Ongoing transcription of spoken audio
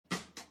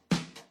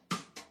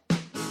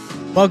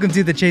Welcome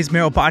to the Chase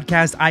Merrill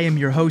Podcast. I am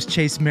your host,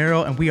 Chase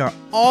Merrill, and we are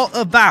all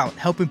about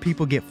helping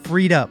people get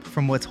freed up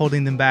from what's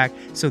holding them back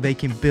so they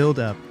can build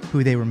up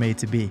who they were made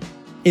to be.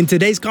 In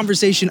today's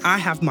conversation, I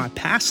have my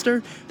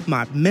pastor,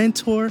 my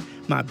mentor,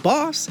 my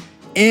boss,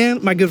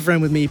 and my good friend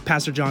with me,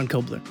 Pastor Jon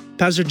Cobler.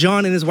 Pastor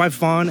Jon and his wife,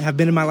 Vaughn, have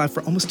been in my life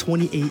for almost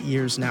 28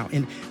 years now.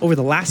 And over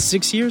the last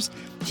 6 years,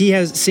 he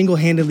has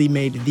single-handedly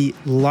made the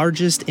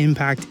largest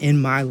impact in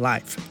my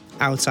life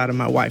outside of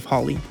my wife,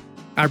 Holly.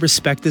 I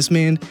respect this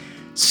man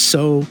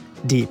so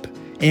deep,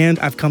 and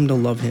I've come to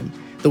love him.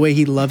 The way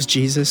he loves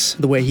Jesus,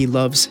 the way he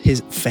loves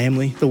his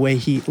family, the way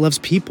he loves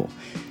people.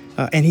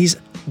 And he's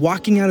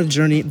walking out a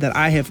journey that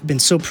I have been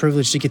so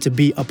privileged to get to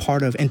be a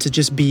part of and to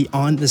just be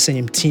on the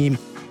same team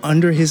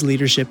under his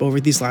leadership over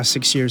these last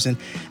 6 years. And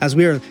as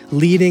we are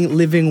leading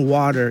Living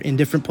Water in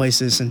different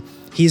places, and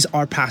he's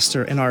our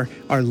pastor and our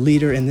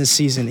leader in this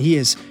season, he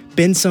has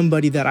been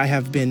somebody that I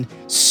have been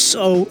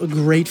so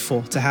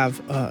grateful to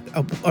have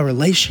a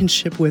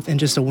relationship with and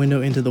just a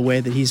window into the way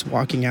that he's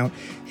walking out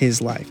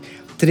his life.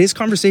 Today's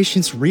conversation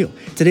is real.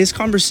 Today's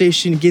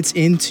conversation gets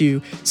into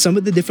some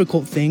of the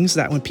difficult things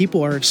that when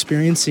people are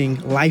experiencing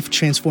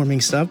life-transforming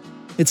stuff,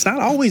 it's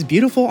not always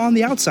beautiful on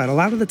the outside. A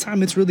lot of the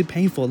time, it's really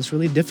painful. It's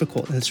really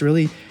difficult. And it's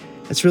really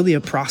a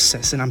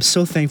process. And I'm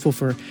so thankful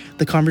for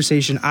the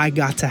conversation I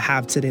got to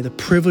have today, the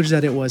privilege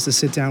that it was to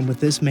sit down with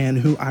this man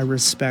who I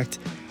respect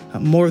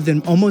more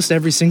than almost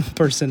every single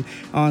person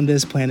on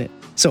this planet.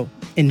 So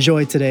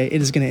enjoy today. It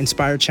is going to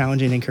inspire,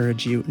 challenge, and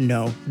encourage you,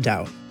 no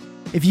doubt.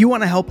 If you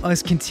want to help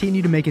us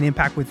continue to make an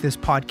impact with this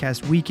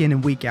podcast week in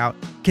and week out,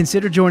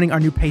 consider joining our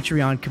new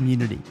Patreon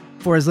community.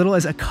 For as little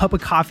as a cup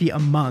of coffee a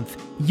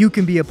month, you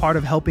can be a part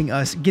of helping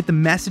us get the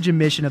message and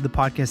mission of the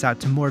podcast out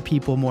to more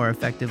people more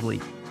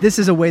effectively. This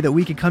is a way that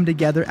we can come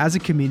together as a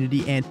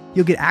community, and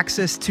you'll get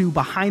access to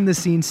behind the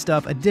scenes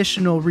stuff,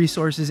 additional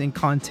resources and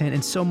content,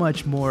 and so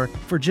much more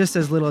for just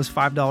as little as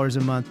 $5 a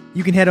month.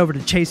 You can head over to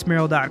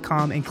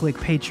chasemerrill.com and click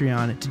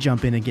Patreon to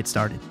jump in and get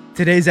started.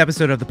 Today's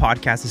episode of the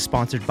podcast is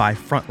sponsored by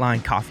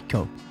Frontline Coffee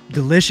Co.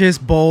 Delicious,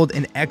 bold,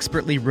 and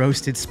expertly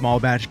roasted small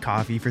batch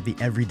coffee for the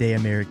everyday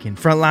American.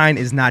 Frontline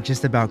is not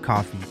just about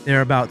coffee.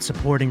 They're about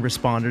supporting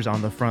responders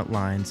on the front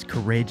lines,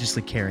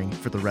 courageously caring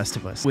for the rest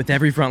of us. With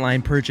every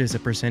Frontline purchase, a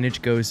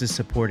percentage goes to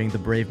supporting the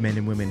brave men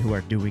and women who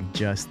are doing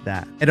just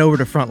that. Head over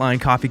to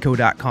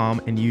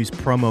frontlinecoffeeco.com and use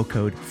promo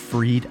code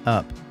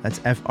FREEDUP. That's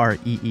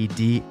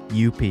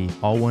FREEDUP,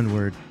 all one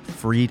word,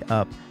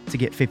 FREEDUP, to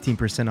get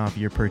 15% off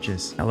your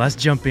purchase. Now let's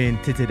jump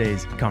into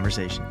today's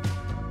conversation.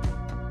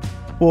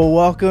 Well,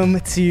 welcome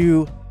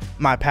to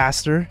my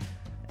pastor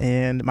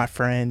and my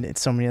friend and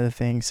so many other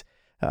things,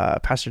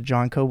 Pastor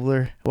Jon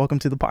Cobler. Welcome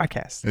to the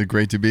podcast. It's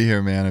great to be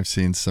here, man. I've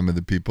seen some of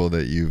the people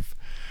that you've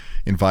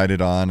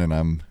invited on, and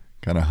I'm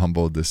kind of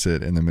humbled to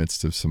sit in the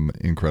midst of some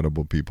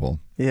incredible people.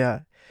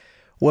 Yeah.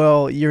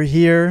 Well, you're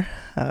here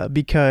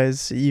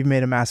because you've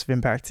made a massive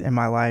impact in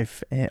my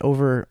life and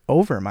over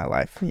my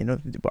life. You know,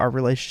 our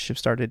relationship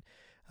started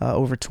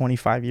over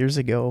 25 years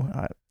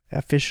ago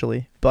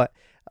officially, but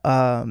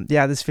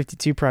this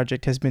 52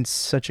 project has been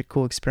such a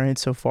cool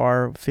experience so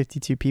far.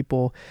 52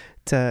 people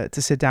to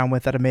sit down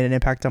with that have made an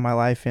impact on my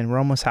life, and we're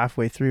almost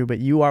halfway through, but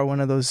you are one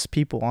of those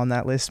people on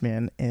that list,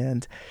 man.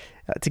 And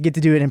to get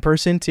to do it in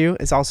person too,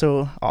 it's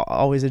also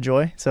always a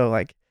joy. So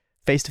like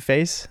face to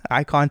face,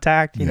 eye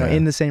contact, you know,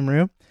 in the same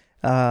room.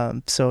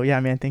 So yeah,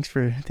 man, thanks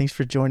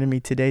for joining me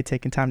today,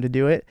 taking time to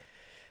do it.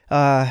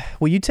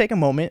 Will you take a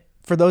moment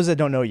for those that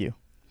don't know you?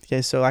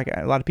 Okay, so like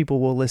a lot of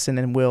people will listen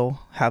and will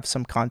have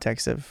some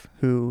context of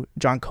who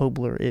Jon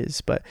Cobler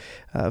is, but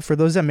for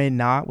those that may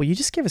not, will you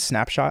just give a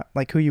snapshot,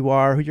 like who you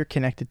are, who you're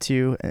connected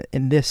to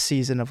in this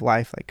season of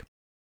life? Like,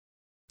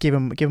 give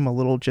them a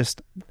little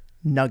just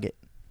nugget.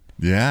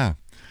 Yeah.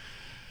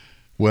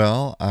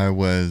 Well, I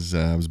was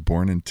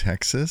born in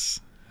Texas.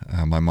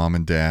 My mom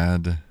and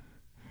dad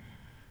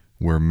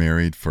were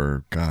married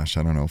for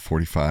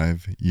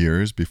 45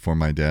 years before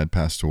my dad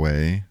passed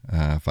away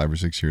 5 or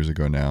 6 years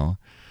ago now.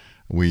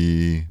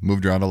 We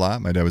moved around a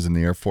lot. My dad was in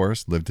the Air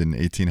Force, lived in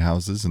 18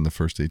 houses in the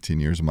first 18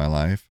 years of my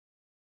life.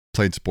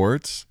 Played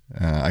sports.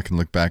 I can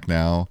look back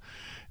now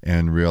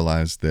and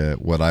realize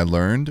that what I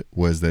learned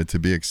was that to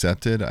be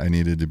accepted, I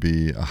needed to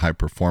be a high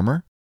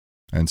performer.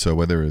 And so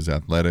whether it was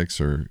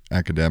athletics or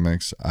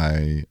academics,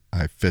 I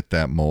fit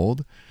that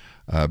mold.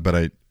 But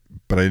I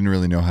didn't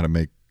really know how to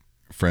make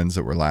friends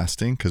that were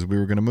lasting because we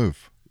were going to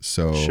move.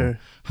 So sure.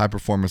 High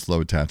performance,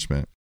 low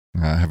attachment.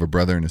 I have a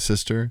brother and a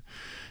sister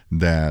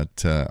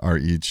that are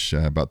each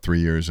about 3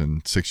 years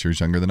and 6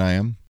 years younger than I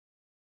am.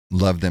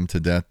 Love them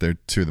to death. They're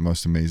two of the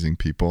most amazing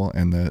people,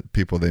 and the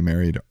people they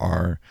married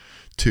are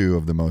two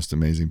of the most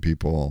amazing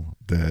people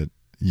that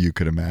you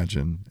could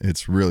imagine.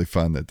 It's really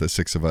fun that the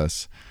six of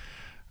us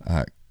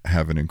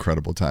have an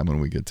incredible time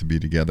when we get to be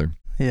together.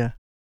 Yeah.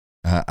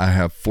 I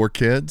have 4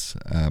 kids.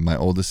 My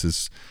oldest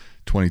is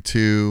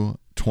 22,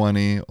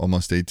 20,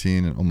 almost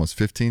 18, and almost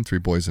 15, 3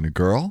 boys and a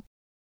girl.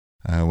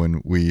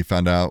 When we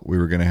found out we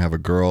were going to have a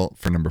girl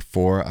for number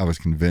 4, I was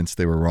convinced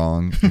they were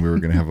wrong and we were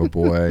going to have a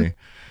boy.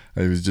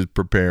 I was just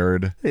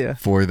prepared Yeah.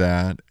 for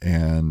that.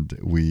 And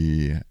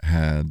we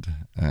had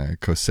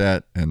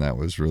Cosette, and that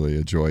was really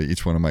a joy.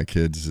 Each one of my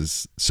kids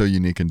is so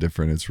unique and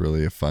different. It's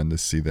really fun to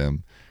see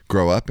them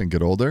grow up and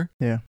get older.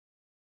 Yeah.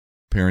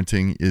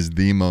 Parenting is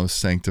the most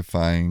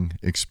sanctifying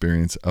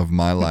experience of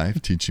my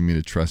life, teaching me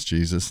to trust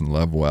Jesus and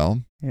love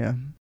well. Yeah.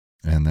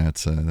 And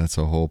that's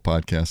a whole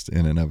podcast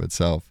in and of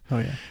itself. Oh,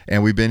 yeah.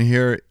 And we've been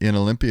here in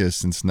Olympia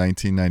since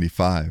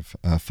 1995.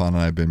 Fawn and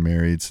I have been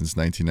married since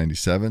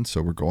 1997,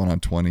 so we're going on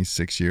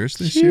 26 years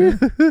this year.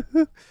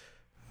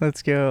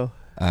 Let's go.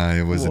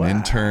 I was an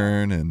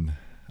intern, and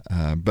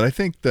but I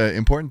think the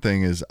important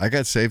thing is I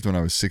got saved when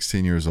I was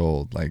 16 years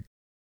old. Like,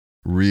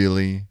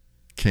 really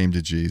came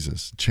to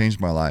Jesus, changed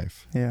my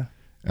life. Yeah.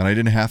 And I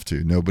didn't have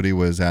to. Nobody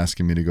was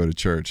asking me to go to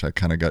church. I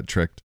kind of got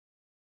tricked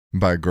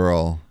by a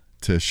girl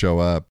to show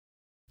up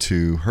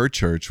to her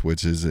church,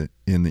 which is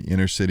in the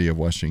inner city of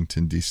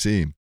Washington,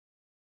 D.C.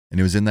 And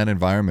it was in that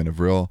environment of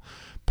real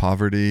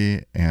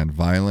poverty and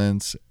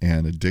violence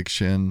and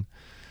addiction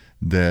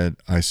that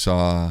I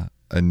saw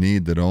a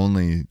need that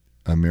only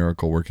a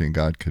miracle working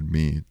God could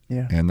meet.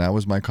 Yeah. And that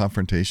was my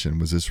confrontation.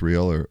 Was this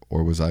real,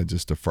 or was I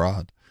just a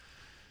fraud?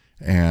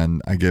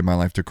 And I gave my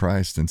life to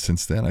Christ. And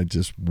since then, I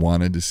just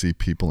wanted to see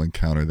people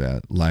encounter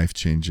that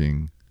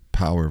life-changing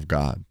power of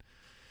God.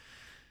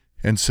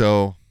 And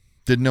so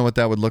didn't know what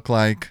that would look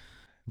like.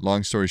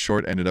 Long story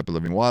short, ended up at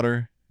Living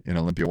Water in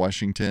Olympia,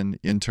 Washington,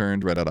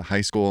 interned right out of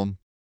high school.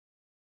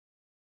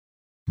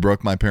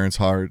 Broke my parents'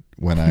 heart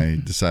when I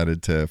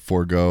decided to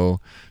forego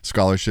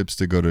scholarships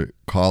to go to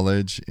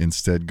college,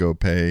 instead go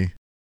pay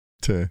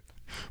to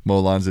mow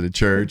lawns at a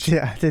church.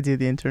 Yeah, to do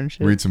the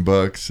internship. Read some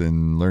books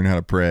and learn how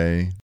to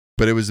pray.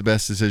 But it was the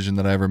best decision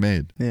that I ever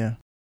made. Yeah.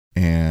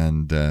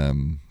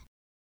 And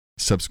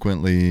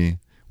subsequently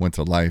went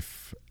to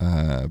Life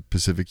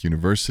Pacific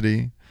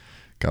University,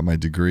 got my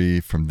degree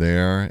from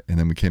there, and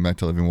then we came back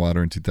to Living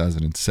Water in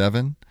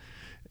 2007,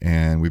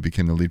 and we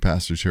became the lead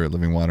pastors here at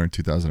Living Water in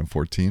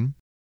 2014.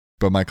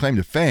 But my claim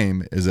to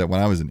fame is that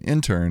when I was an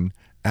intern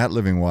at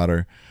Living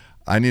Water,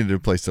 I needed a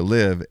place to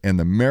live, and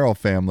the Merrill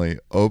family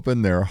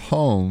opened their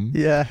home.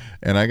 Yeah.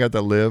 And I got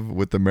to live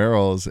with the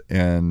Merrills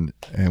and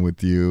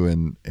with you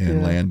and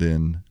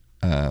Landon,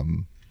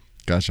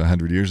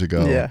 100 years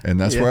ago. Yeah.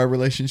 And that's where our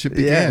relationship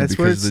began, that's because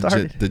where it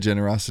started. the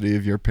generosity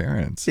of your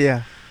parents.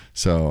 Yeah.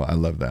 So I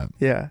love that.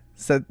 Yeah.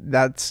 So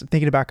that's,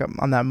 thinking back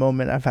on that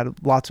moment, I've had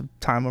lots of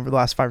time over the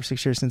last 5 or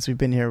 6 years since we've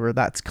been here where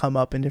that's come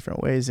up in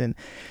different ways. And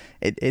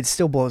it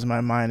still blows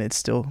my mind. It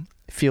still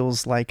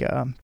feels like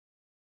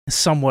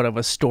somewhat of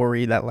a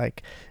story that,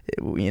 like,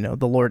 the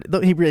Lord,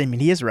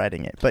 he is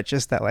writing it, but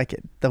just that, like,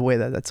 the way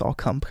that that's all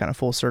come kind of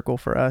full circle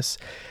for us.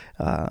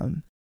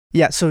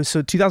 So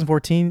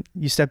 2014,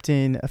 you stepped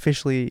in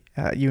officially,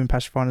 you and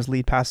Pastor Fawn as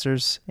lead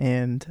pastors,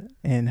 and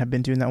have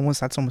been doing that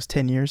that's almost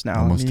 10 years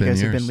now. Almost 10 you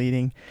guys years. have been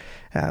leading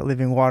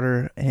Living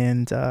Water,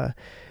 and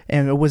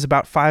it was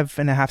about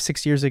 5.5,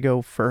 6 years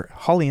ago for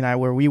Holly and I,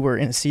 where we were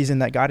in a season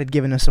that God had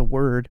given us a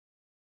word.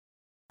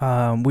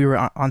 We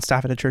were on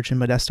staff at a church in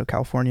Modesto,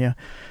 California,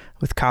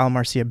 with Kyle and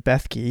Marcia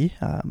Bethke,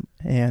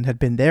 and had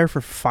been there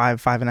for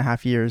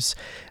 5.5 years.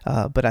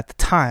 But at the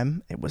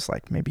time, it was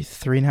like maybe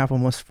 3.5,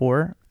 almost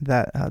 4,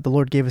 that the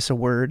Lord gave us a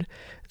word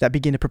that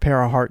began to prepare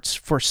our hearts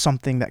for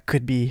something that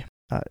could be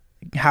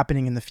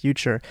happening in the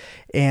future.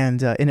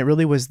 And it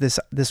really was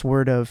this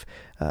word of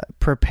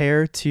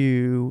prepare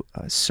to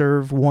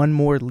serve one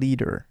more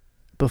leader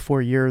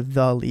before you're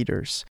the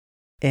leaders.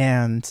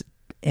 And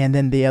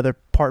then the other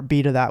part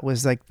B to that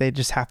was, like, they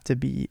just have to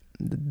be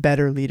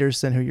better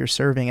leaders than who you're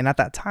serving. And at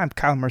that time,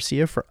 Kyle and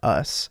Marcia, for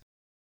us,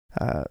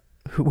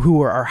 who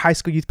were our high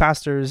school youth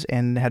pastors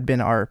and had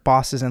been our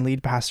bosses and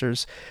lead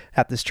pastors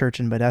at this church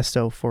in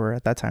Modesto for,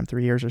 at that time,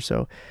 3 years or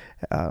so,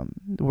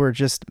 were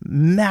just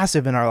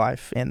massive in our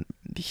life and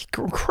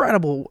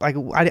incredible. Like,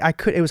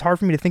 it was hard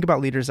for me to think about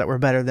leaders that were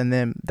better than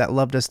them, that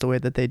loved us the way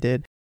that they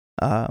did.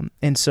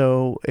 And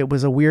so it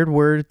was a weird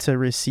word to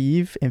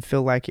receive and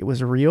feel like it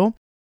was real.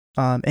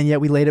 And yet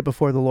we laid it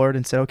before the Lord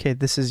and said, okay,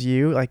 this is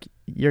you. Like,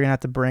 you're going to have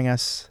to bring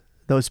us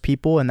those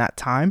people in that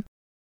time.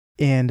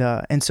 And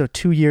so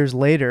 2 years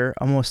later,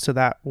 almost to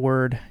that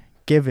word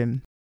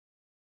given,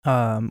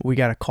 we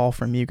got a call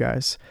from you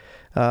guys.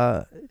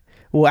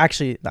 Well,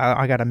 actually,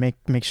 I got to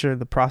make sure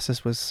the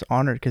process was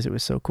honored because it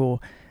was so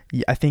cool.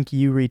 I think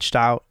you reached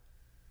out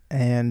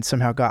and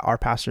somehow got our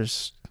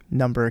pastor's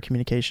number of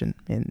communication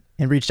and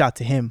reached out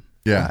to him.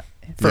 Yeah.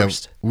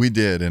 First. Yeah, we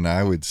did. And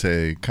I would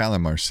say Kyle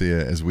and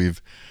Marcia, as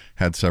we've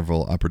had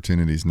several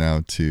opportunities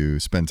now to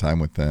spend time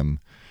with them,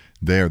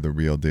 they're the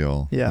real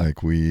deal. Yeah.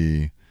 Like,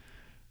 we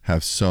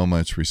have so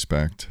much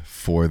respect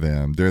for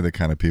them. They're the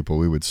kind of people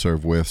we would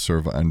serve with,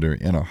 serve under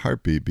in a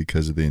heartbeat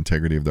because of the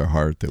integrity of their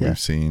heart that we've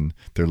seen,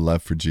 their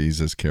love for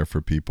Jesus, care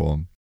for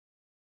people.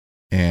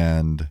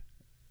 And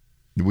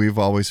we've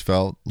always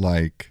felt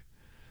like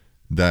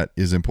that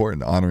is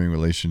important. Honoring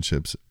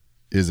relationships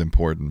is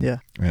important. Yeah.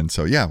 And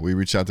so, we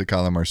reached out to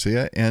Kyle and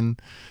Marcia, and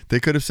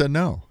they could have said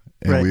no.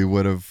 And Right. we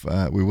would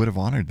have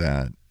honored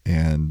that.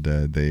 And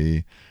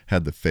they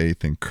had the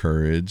faith and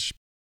courage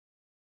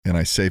And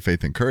I say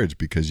faith and courage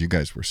because you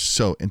guys were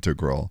so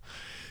integral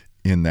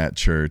in that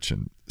church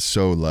and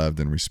so loved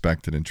and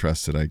respected and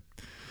trusted.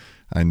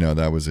 I know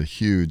that was a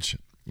huge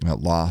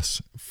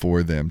loss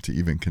for them to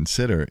even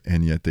consider,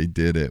 and yet they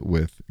did it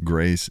with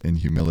grace and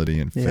humility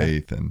and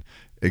faith and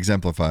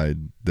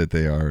exemplified that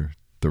they are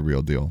the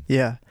real deal.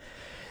 Yeah.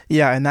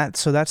 Yeah, and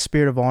that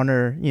spirit of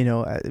honor,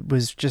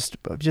 was just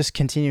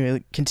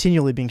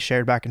continually being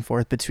shared back and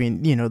forth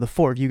between, the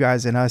four of you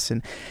guys and us,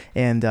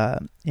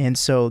 and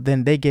so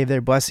then they gave their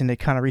blessing to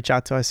kind of reach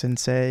out to us and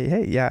say,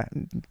 hey, yeah,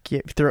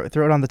 throw it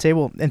on the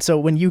table. And so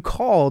when you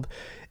called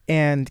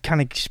and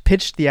kind of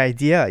pitched the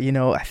idea,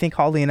 I think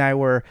Holly and I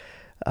were,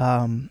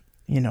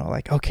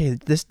 like, okay,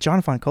 this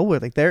Jon Cobler,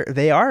 like they're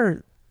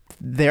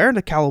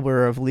the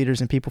caliber of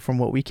leaders and people from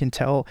what we can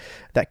tell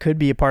that could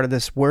be a part of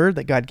this word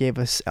that God gave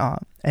us.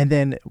 And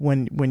then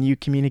when you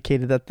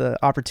communicated that the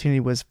opportunity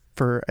was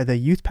for the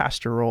youth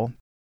pastor role,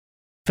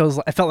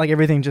 I felt like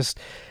everything just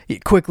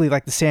quickly,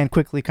 like the sand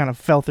quickly kind of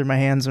fell through my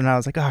hands. And I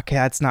was like, okay,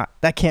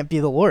 that can't be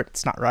the Lord.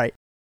 It's not right.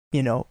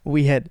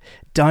 We had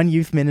done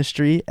youth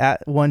ministry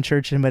at one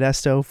church in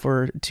Modesto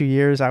for 2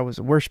 years. I was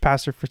a worship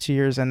pastor for 2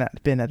 years, and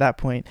I'd been at that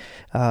point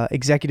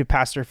executive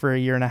pastor for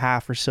 1.5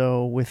 years or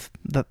so, with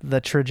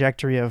the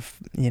trajectory of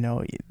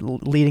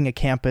leading a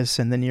campus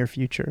in the near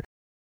future.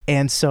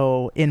 And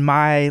so in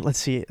my, let's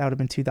see, that would have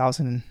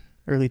been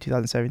early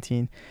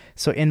 2017.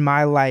 So in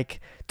my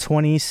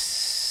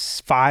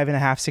 25 and a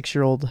half,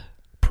 6-year-old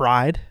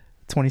pride,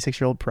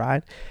 26-year-old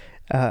pride,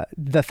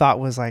 the thought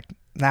was like,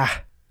 nah.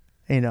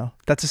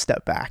 That's a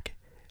step back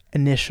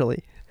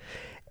initially.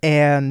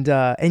 And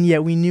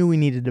yet we knew we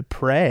needed to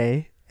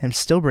pray and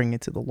still bring it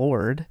to the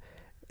Lord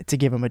to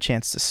give him a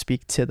chance to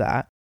speak to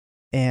that.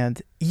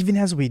 And even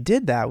as we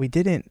did that,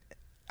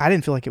 I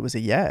didn't feel like it was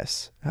a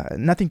yes.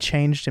 Nothing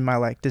changed in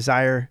my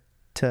desire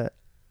to,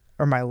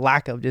 or my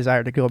lack of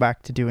desire to go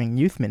back to doing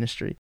youth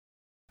ministry.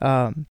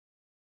 And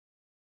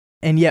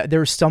yet there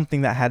was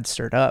something that had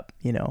stirred up,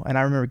 and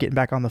I remember getting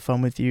back on the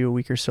phone with you a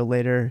week or so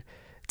later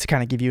to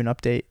kind of give you an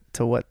update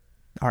to what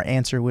our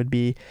answer would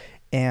be,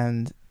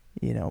 and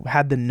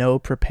had the no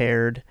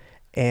prepared,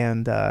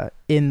 and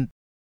in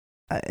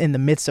the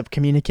midst of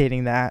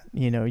communicating that,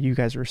 you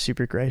guys were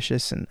super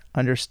gracious and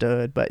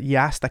understood, but you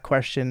asked the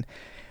question,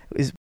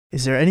 is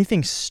there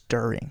anything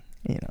stirring,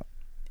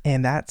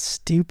 and that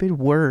stupid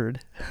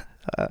word,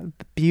 the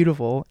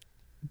beautiful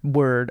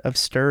word of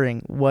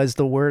stirring, was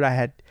the word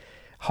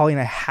Holly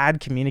and I had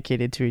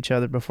communicated to each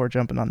other before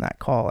jumping on that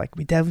call. Like,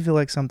 we definitely feel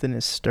like something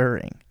is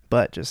stirring,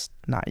 but just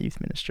not youth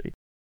ministry.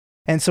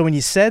 And so when you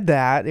said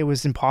that, it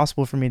was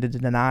impossible for me to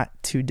deny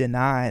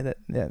that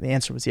the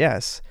answer was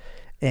yes.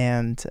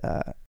 And,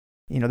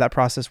 that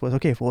process was,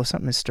 okay, well, if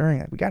something is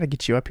stirring, we got to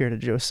get you up here to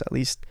just at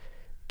least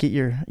get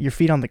your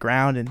feet on the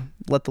ground and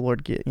let the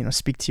Lord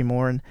speak to you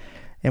more.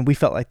 And we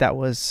felt like that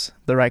was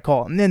the right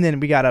call. And then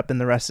we got up,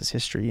 and the rest is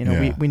history.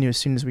 We knew as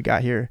soon as we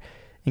got here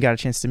and got a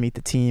chance to meet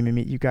the team and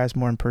meet you guys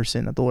more in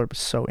person, that the Lord was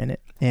so in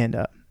it.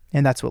 And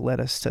that's what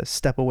led us to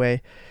step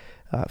away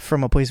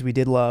from a place we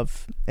did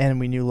love and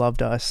we knew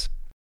loved us,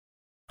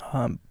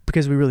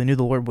 because we really knew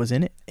the Lord was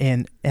in it.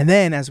 And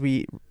then as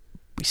we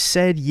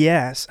said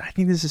yes, I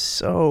think this is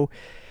so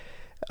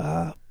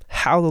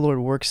how the Lord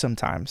works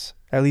sometimes,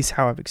 at least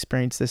how I've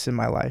experienced this in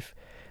my life.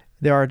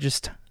 There are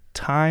just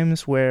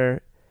times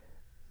where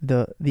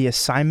the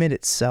assignment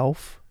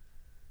itself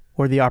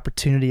or the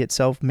opportunity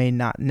itself may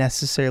not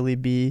necessarily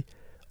be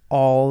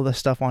all the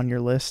stuff on your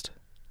list,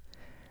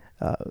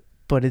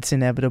 but it's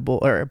inevitable,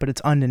 but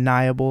it's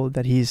undeniable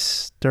that he's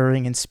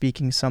stirring and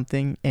speaking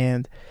something.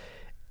 And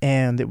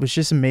it was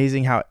just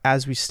amazing how,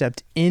 as we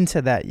stepped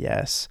into that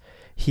yes,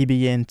 he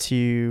began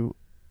to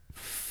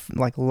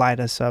light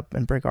us up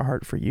and break our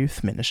heart for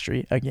youth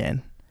ministry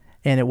again.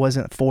 And it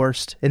wasn't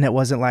forced, and it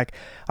wasn't like,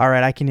 all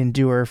right, I can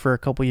endure for a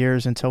couple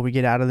years until we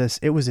get out of this.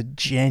 It was a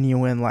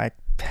genuine,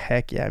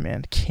 heck yeah,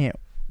 man, can't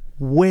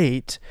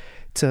wait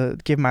to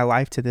give my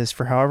life to this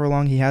for however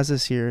long he has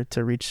us here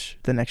to reach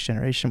the next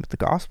generation with the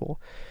gospel.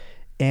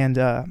 And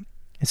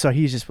so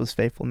he just was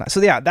faithful in that.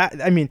 So yeah,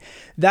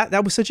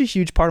 that was such a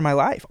huge part of my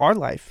life, our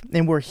life.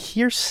 And we're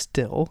here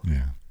still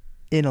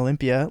in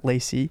Olympia,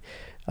 Lacey,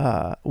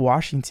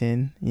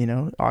 Washington.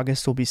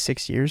 August will be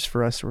 6 years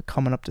for us. We're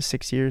coming up to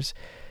 6 years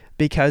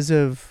because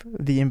of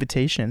the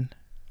invitation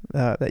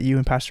that you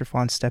and Pastor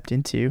Fawn stepped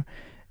into,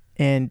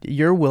 and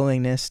your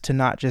willingness to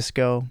not just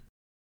go,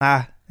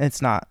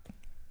 it's not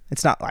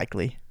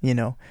likely,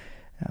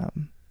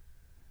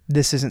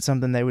 this isn't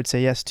something they would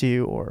say yes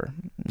to, or,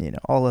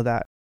 all of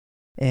that.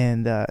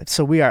 And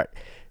so we are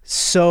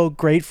so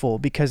grateful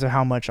because of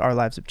how much our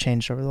lives have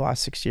changed over the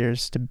last 6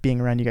 years to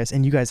being around you guys.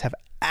 And you guys have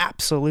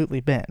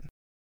absolutely been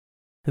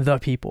the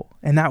people.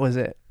 And that was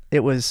it.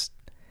 It was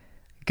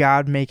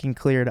God making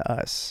clear to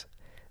us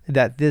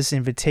that this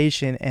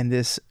invitation and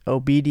this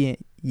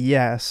obedient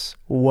yes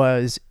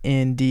was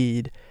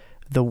indeed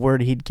the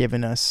word he'd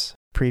given us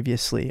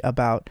previously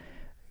about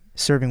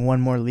serving one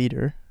more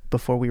leader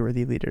before we were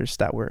the leaders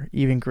that were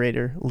even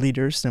greater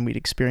leaders than we'd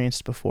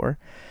experienced before.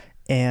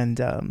 And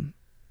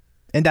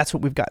that's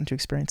what we've gotten to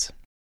experience.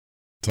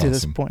 to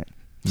this point.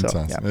 So, It's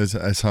awesome.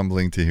 It's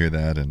humbling to hear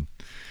that, and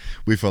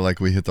we felt like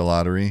we hit the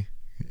lottery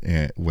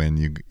when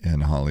you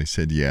and Holly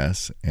said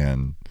yes,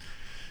 and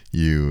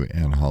you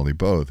and Holly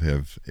both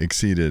have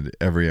exceeded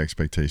every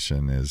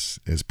expectation as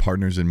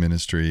partners in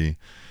ministry.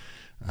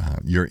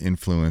 Your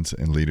influence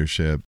and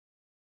leadership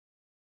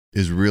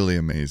is really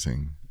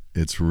amazing.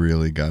 It's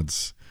really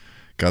God's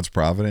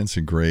providence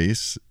and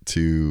grace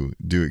to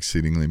do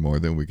exceedingly more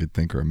than we could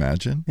think or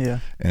imagine. Yeah.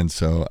 And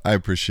so I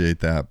appreciate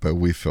that, but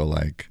we feel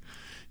like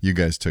you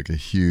guys took a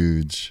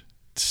huge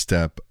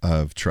step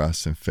of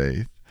trust and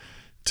faith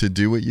to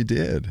do what you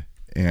did.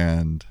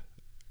 And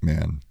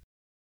man,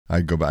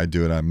 I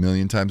do it a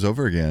million times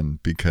over again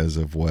because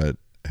of what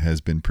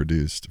has been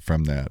produced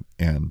from that.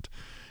 And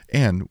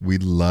we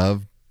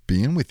love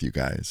being with you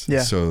guys.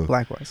 Yeah. So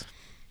likewise.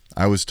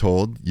 I was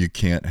told you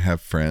can't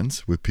have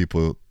friends with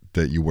people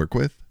that you work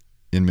with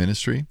in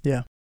ministry.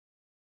 Yeah.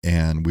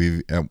 And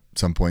we at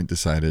some point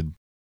decided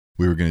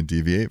we were going to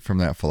deviate from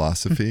that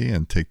philosophy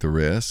and take the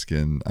risk.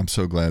 And I'm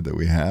so glad that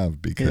we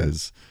have,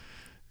 because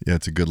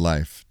it's a good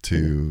life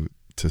to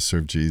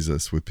serve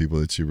Jesus with people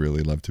that you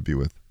really love to be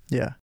with.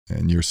 Yeah.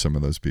 And you're some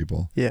of those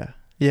people. Yeah.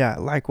 Yeah.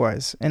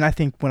 Likewise. And I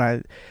think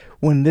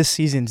when this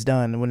season's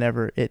done,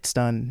 whenever it's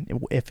done,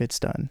 if it's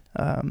done,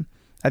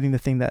 I think the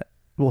thing that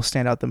will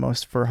stand out the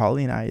most for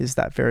Holly and I is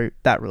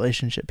that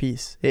relationship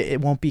piece.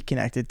 It won't be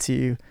connected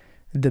to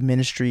the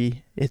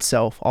ministry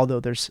itself,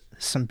 although there's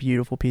some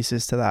beautiful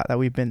pieces to that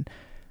we've been,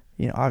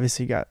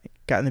 obviously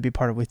gotten to be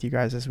part of with you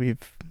guys as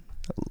we've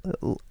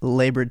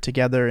labored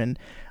together and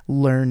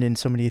learned in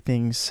so many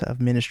things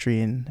of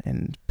ministry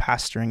and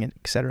pastoring and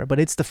etc. But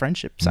it's the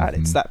friendship side.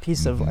 It's that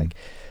piece of like,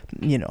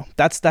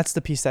 that's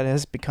the piece that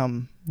has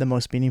become the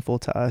most meaningful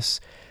to us.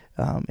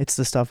 It's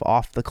the stuff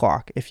off the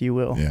clock, if you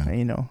will,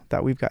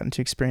 that we've gotten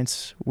to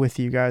experience with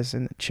you guys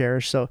and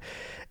cherish. So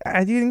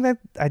I do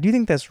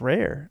think that's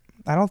rare.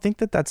 I don't think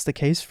that that's the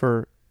case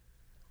for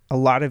a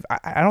lot of,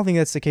 I don't think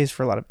that's the case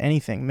for a lot of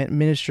anything,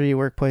 ministry,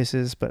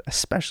 workplaces, but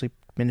especially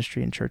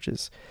ministry in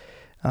churches,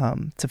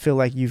 to feel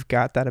like you've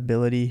got that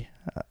ability,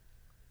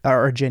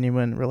 or a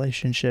genuine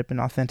relationship, an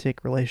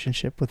authentic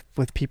relationship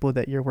with people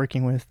that you're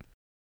working with.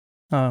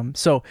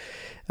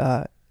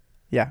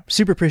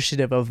 Super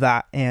appreciative of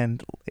that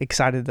and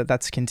excited that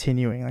that's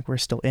continuing. Like we're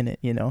still in it,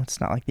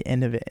 it's not like the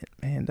end of it.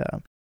 And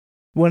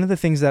one of the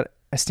things that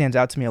stands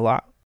out to me a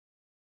lot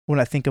when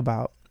I think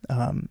about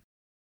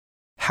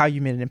how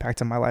you made an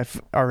impact on my life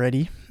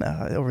already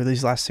over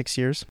these last 6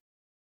 years,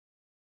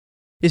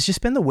 it's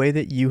just been the way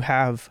that you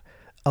have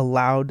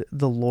allowed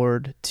the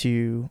Lord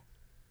to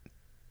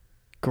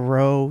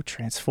grow,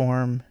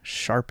 transform,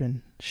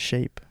 sharpen,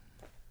 shape,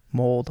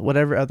 mold,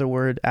 whatever other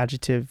word,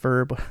 adjective,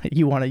 verb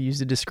you want to use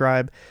to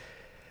describe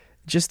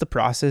just the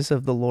process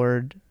of the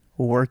Lord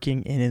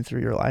working in and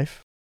through your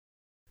life.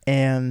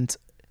 And,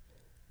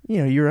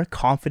 you're a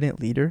confident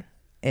leader.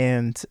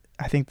 And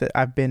I think that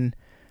I've been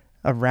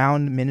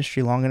around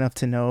ministry long enough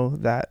to know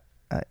that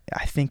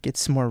I think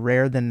it's more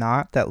rare than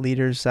not that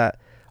leaders that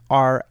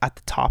are at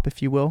the top,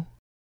 if you will,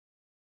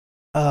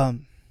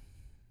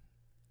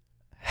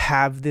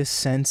 have this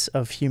sense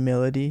of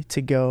humility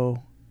to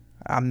go,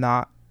 I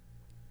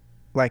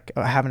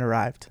haven't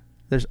arrived.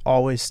 There's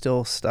always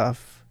still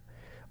stuff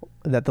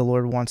that the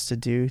Lord wants to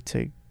do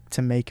to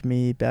make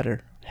me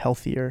better,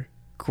 healthier,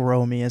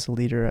 grow me as a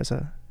leader, as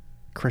a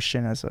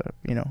Christian, as a,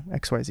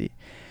 XYZ.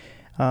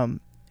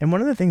 And one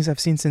of the things I've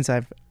seen since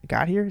I've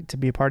got here to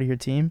be a part of your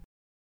team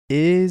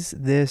is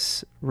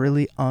this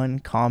really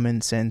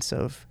uncommon sense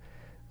of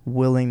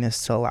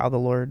willingness to allow the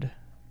Lord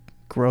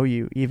grow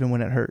you even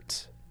when it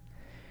hurts.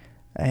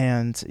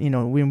 And,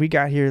 when we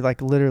got here,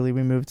 like literally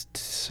we moved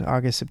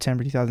August,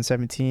 September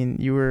 2017,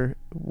 you were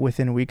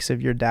within weeks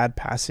of your dad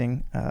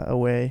passing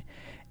away.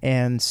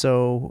 And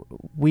so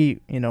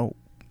we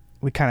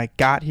kind of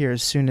got here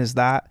as soon as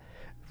that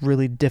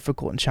really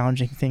difficult and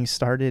challenging things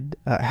started,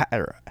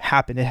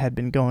 happened. It had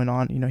been going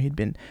on, he'd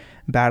been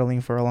battling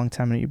for a long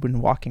time and you'd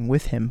been walking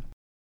with him.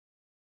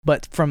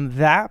 But from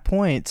that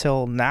point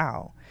till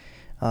now,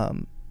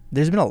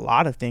 there's been a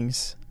lot of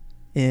things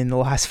in the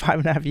last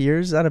 5.5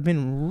 years that have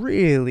been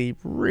really,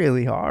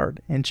 really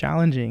hard and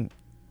challenging.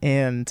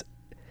 And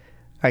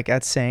like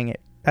that's saying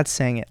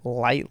it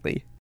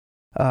lightly.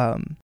 But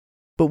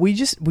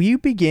will you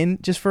begin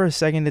just for a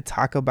second to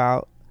talk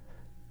about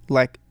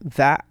like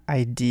that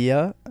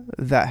idea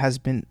that has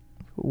been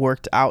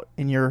worked out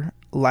in your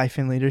life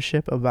and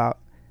leadership about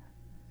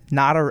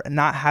not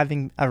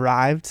having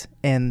arrived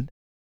and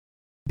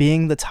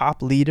being the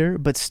top leader,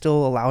 but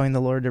still allowing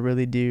the Lord to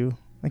really do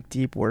like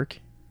deep work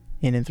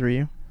in and through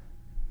you?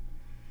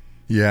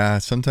 Yeah,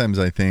 sometimes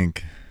I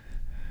think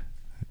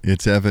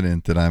it's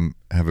evident that I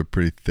have a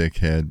pretty thick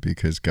head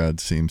because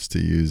God seems to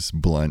use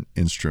blunt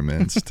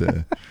instruments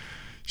to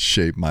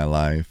shape my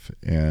life.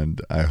 And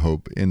I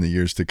hope in the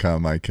years to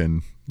come I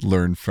can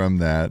learn from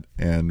that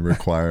and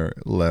require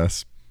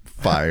less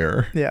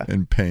fire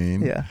and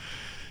pain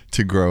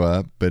to grow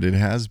up. But it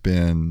has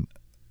been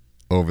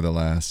over the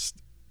last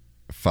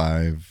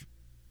 5-6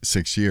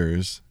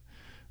 years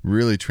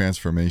really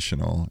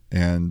transformational.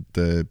 And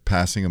the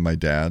passing of my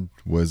dad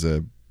was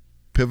a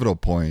pivotal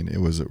point. It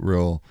was a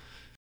real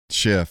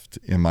shift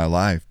in my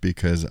life,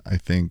 because I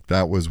think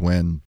that was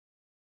when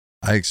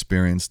I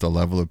experienced a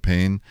level of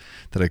pain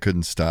that I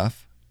couldn't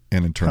stuff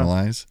and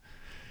internalize.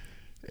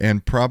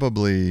 And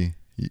probably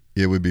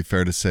it would be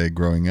fair to say,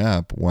 growing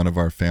up, one of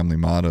our family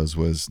mottos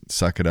was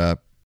suck it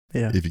up.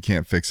 Yeah. If you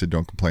can't fix it,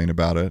 don't complain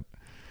about it.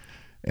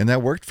 And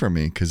that worked for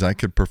me because I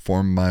could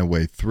perform my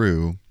way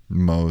through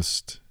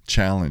most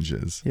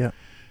challenges. Yeah.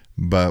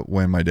 But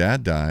when my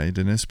dad died,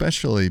 and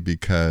especially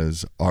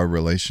because our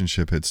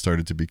relationship had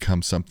started to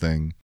become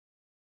something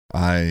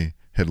I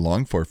had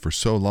longed for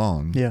so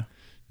long, Yeah.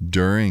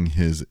 during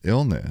his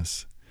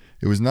illness,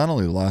 it was not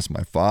only the loss of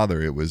my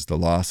father, it was the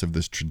loss of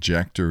this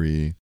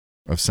trajectory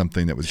of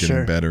something that was getting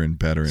Sure. better and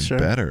better and Sure.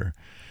 better.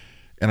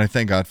 And I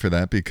thank God for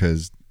that,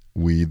 because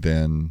we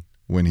then,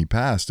 when he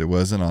passed, it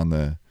wasn't on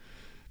the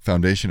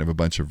foundation of a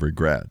bunch of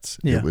regrets.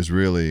 Yeah. It was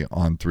really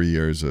on 3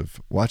 years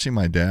of watching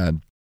my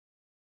dad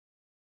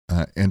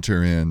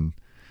enter in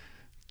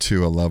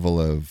to a level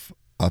of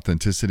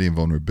authenticity and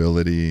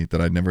vulnerability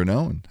that I'd never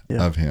known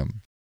Yeah. of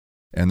him.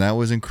 And that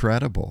was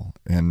incredible.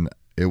 And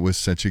it was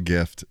such a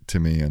gift to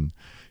me. And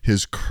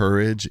his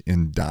courage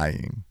in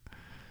dying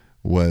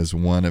was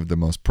one of the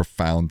most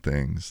profound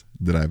things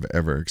that I've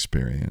ever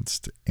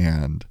experienced.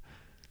 And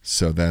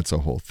so that's a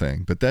whole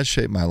thing. But that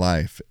shaped my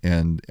life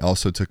and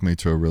also took me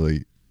to a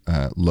really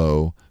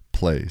low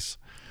place.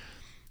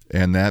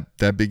 And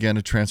that began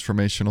a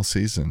transformational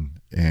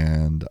season.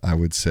 And I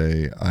would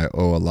say I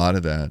owe a lot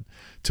of that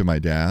to my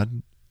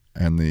dad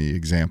and the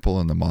example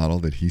and the model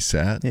that he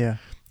set. Yeah.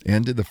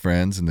 And to the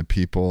friends and the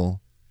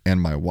people and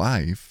my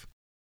wife,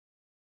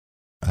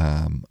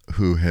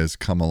 who has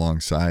come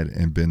alongside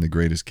and been the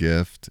greatest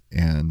gift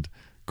and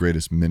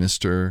greatest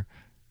minister,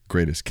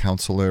 greatest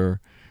counselor,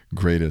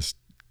 greatest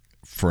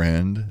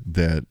friend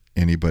that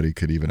anybody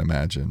could even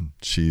imagine.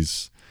 She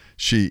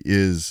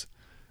is,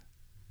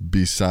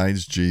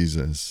 besides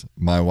Jesus,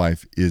 my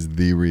wife is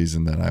the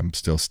reason that I'm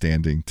still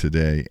standing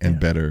today and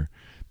better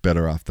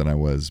off than I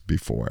was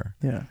before.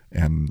 Yeah.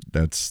 And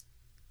there's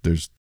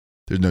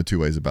no two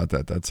ways about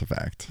that. That's a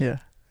fact. Yeah.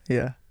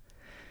 Yeah.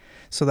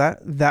 So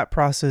that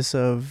process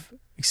of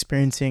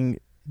experiencing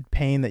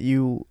pain that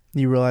you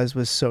realized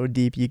was so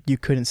deep, you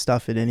couldn't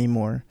stuff it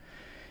anymore.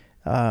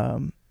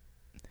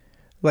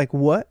 Like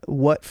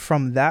what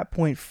from that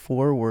point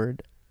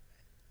forward,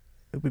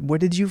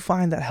 what did you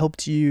find that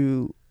helped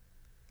you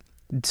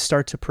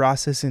start to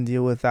process and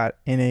deal with that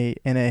in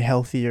a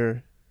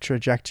healthier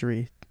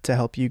trajectory to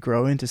help you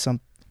grow into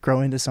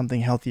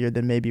something healthier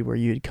than maybe where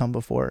you had come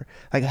before?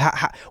 Like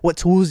what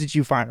tools did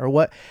you find, or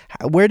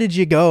where did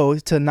you go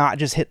to not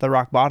just hit the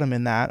rock bottom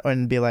in that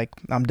and be like,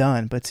 I'm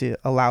done, but to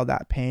allow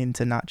that pain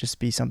to not just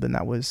be something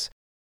that was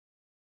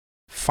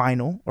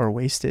final or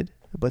wasted,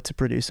 but to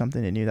produce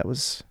something in you that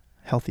was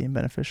healthy and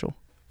beneficial?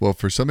 Well,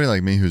 for somebody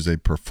like me who's a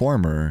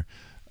performer,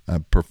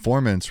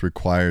 performance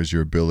requires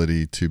your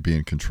ability to be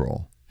in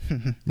control.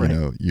 Right. You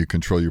know, you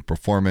control your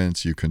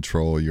performance, you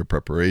control your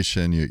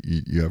preparation,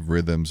 you have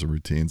rhythms and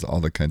routines, all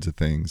the kinds of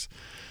things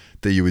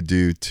that you would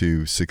do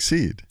to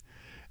succeed.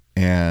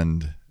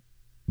 And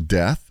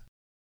death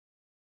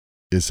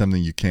is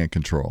something you can't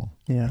control.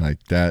 Yeah.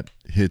 Like that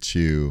hits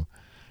you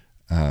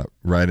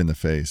right in the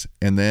face.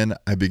 And then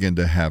I began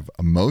to have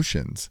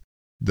emotions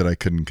that I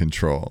couldn't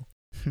control.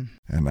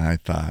 And I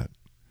thought,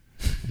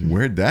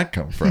 where'd that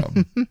come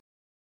from?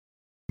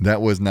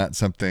 That was not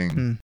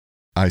something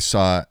I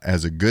saw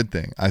as a good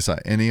thing. I saw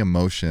any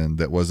emotion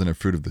that wasn't a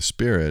fruit of the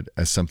Spirit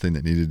as something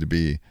that needed to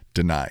be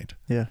denied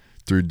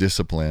through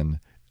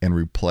discipline and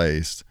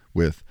replaced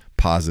with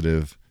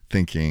positive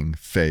thinking,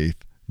 faith,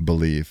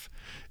 belief.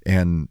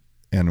 And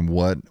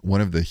what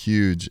one of the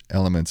huge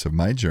elements of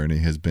my journey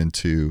has been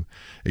to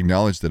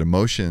acknowledge that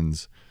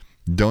emotions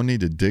don't need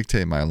to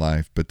dictate my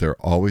life, but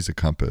they're always a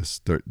compass.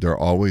 They're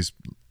always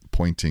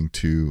pointing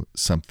to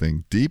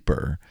something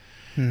deeper.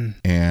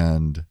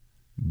 And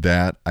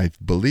that, I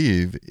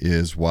believe,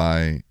 is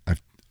why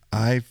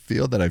I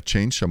feel that I've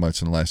changed so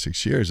much in the last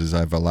 6 years, is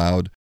I've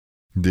allowed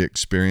the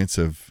experience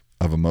of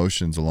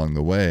emotions along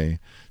the way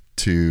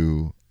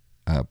to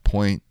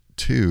point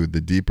to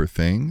the deeper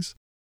things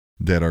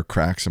that are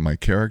cracks in my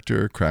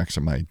character, cracks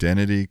in my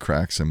identity,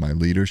 cracks in my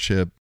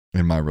leadership,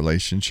 in my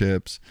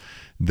relationships,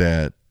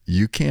 that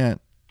you can't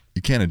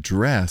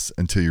address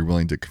until you're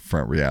willing to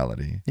confront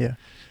reality. Yeah.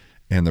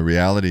 And the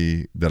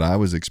reality that I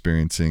was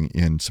experiencing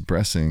in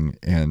suppressing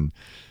and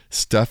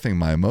stuffing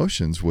my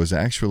emotions was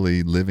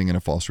actually living in a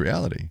false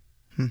reality.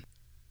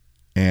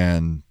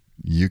 And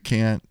you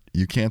can't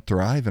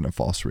thrive in a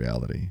false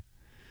reality.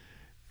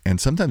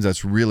 And sometimes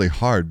that's really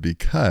hard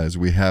because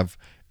we have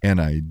an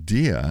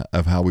idea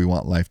of how we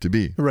want life to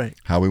be, Right.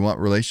 how we want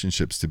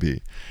relationships to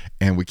be.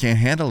 And we can't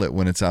handle it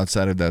when it's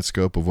outside of that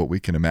scope of what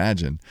we can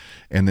imagine.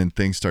 And then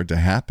things start to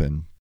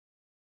happen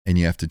and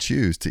you have to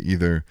choose to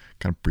either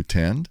kind of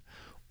pretend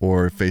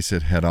or face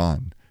it head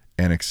on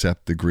and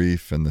accept the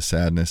grief and the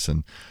sadness.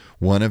 And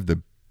one of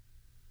the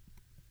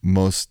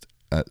most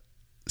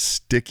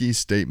sticky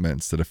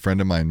statements that a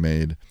friend of mine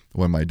made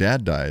when my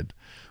dad died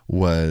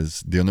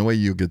was, the only way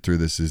you get through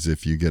this is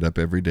if you get up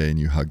every day and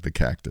you hug the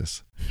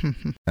cactus.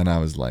 And I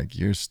was like,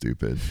 you're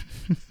stupid.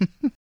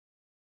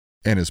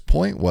 And his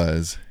point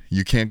was,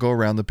 you can't go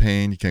around the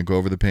pain, you can't go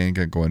over the pain, you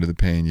can't go under the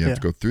pain, you have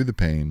to go through the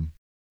pain.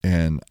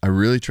 And I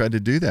really tried to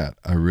do that.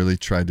 I really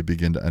tried to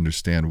begin to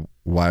understand,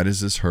 why does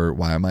this hurt?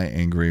 Why am I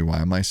angry? Why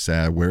am I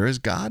sad? Where is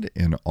God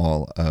in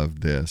all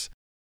of this?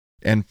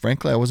 And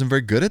frankly, I wasn't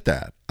very good at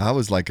that. I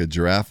was like a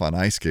giraffe on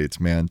ice skates,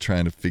 man,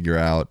 trying to figure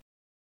out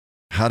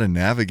how to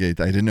navigate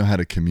that. I didn't know how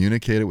to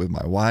communicate it with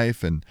my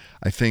wife. And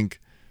I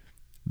think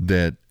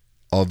that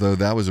although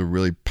that was a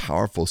really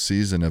powerful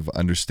season of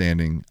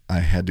understanding, I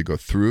had to go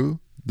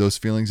through those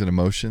feelings and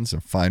emotions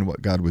and find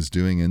what God was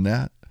doing in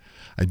that.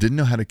 I didn't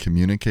know how to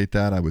communicate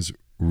that. I was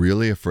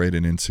really afraid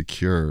and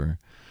insecure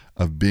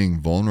of being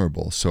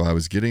vulnerable. So I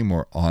was getting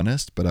more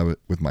honest, but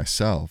with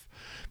myself,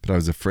 but I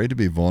was afraid to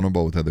be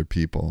vulnerable with other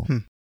people.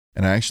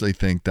 And I actually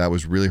think that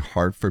was really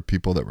hard for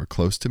people that were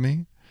close to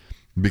me,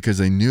 because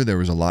they knew there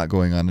was a lot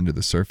going on under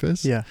the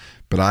surface. Yeah.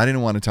 But I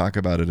didn't want to talk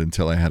about it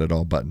until I had it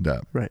all buttoned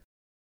up. Right.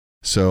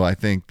 So I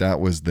think that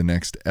was the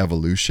next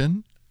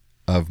evolution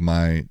of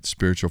my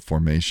spiritual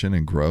formation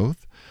and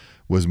growth,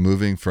 was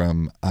moving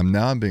from,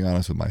 I'm being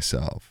honest with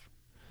myself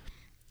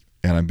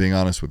and I'm being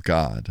honest with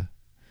God.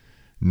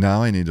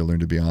 Now I need to learn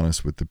to be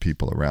honest with the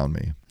people around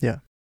me. Yeah.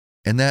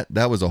 And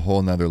that was a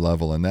whole nother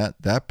level. And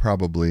that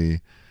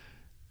probably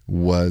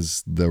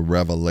was the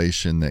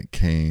revelation that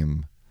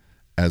came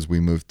as we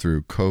moved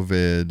through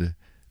COVID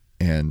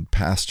and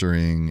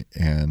pastoring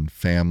and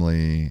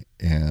family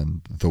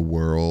and the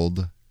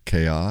world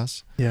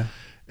chaos. Yeah.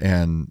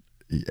 And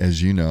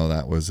as you know,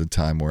 that was a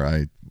time where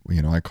I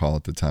call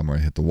it the time where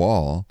I hit the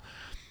wall.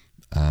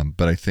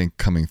 But I think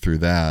coming through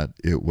that,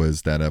 it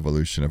was that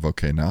evolution of,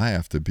 okay, now I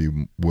have to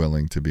be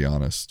willing to be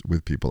honest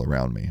with people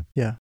around me.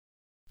 Yeah.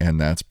 And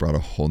that's brought a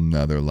whole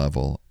nother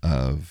level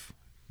of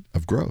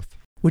growth.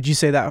 Would you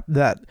say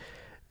that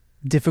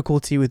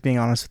difficulty with being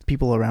honest with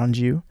people around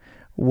you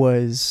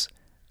was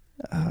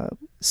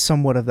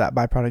somewhat of that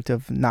byproduct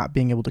of not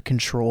being able to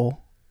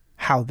control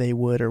how they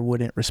would or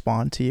wouldn't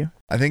respond to you?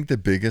 I think the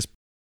biggest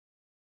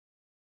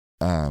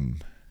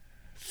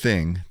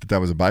thing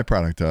that was a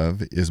byproduct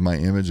of is my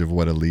image of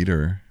what a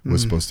leader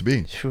was supposed to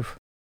be.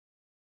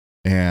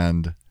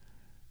 And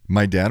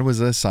my dad was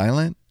a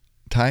silent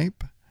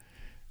type,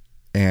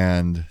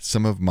 and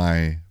some of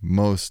my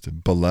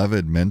most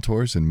beloved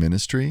mentors in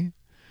ministry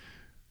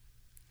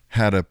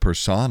had a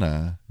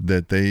persona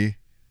that they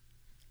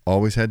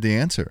always had the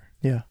answer.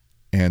 Yeah.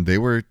 And they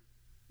were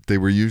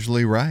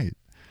usually right.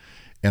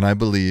 And I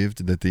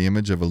believed that the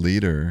image of a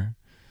leader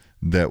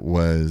that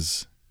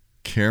was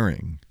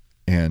caring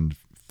and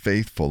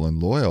faithful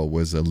and loyal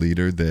was a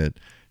leader that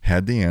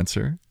had the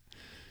answer,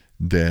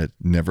 that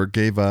never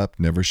gave up,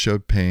 never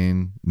showed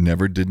pain,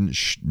 never didn't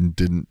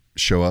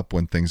show up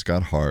when things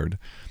got hard,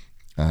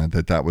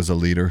 that was a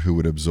leader who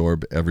would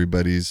absorb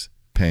everybody's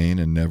pain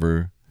and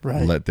never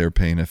let their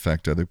pain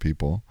affect other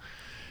people.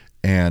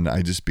 And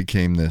I just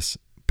became this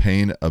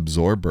pain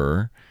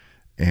absorber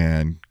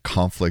and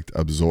conflict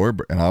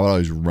absorber. And I would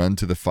always run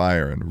to the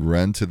fire and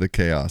run to the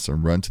chaos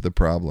and run to the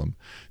problem,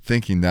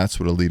 thinking that's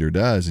what a leader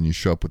does, and you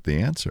show up with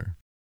the answer.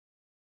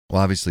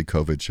 Well, obviously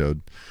COVID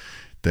showed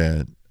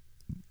that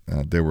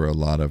there were a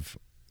lot of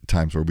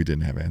times where we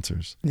didn't have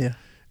answers. Yeah.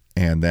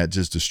 And that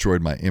just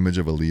destroyed my image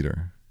of a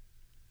leader.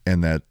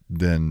 And that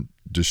then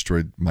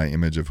destroyed my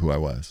image of who I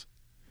was.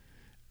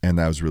 And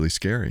that was really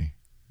scary,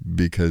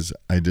 because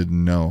I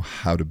didn't know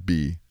how to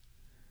be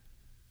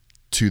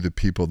to the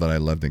people that I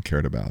loved and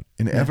cared about.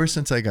 And ever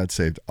since I got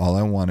saved, all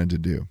I wanted to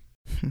do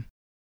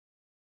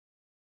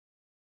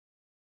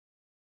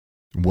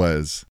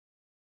was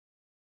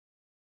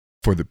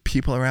for the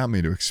people around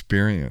me to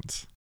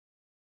experience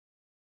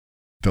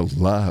the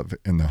love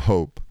and the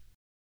hope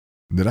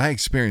that I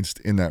experienced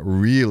in that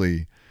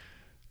really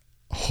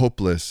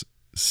hopeless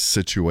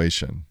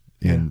situation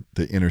in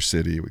the inner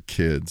city with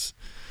kids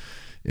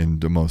in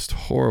the most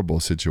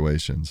horrible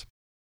situations.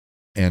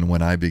 And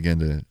when I began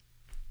to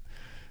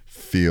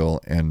feel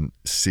and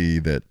see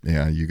that,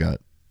 you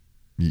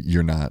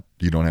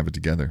don't have it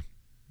together.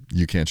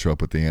 You can't show up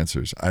with the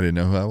answers. I didn't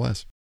know who I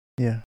was.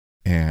 Yeah.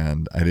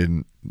 And I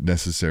didn't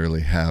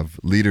necessarily have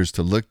leaders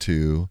to look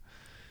to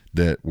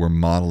that were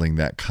modeling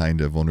that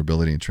kind of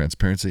vulnerability and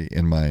transparency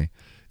in my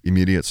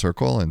immediate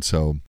circle. And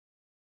so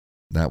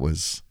that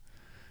was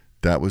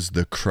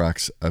the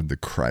crux of the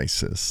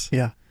crisis.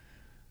 Yeah.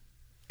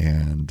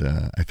 And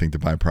I think the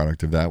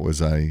byproduct of that was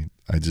I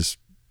just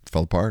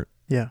fell apart.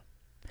 Yeah.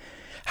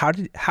 How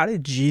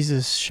did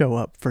Jesus show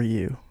up for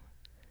you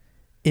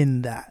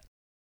in that?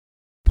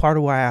 Part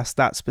of why I asked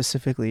that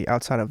specifically,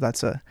 outside of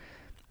that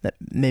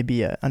may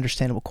be an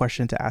understandable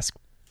question to ask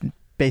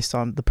based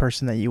on the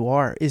person that you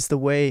are, is the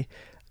way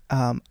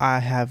I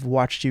have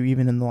watched you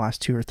even in the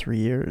last 2 or 3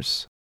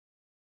 years.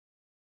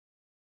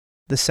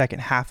 The second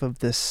half of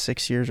this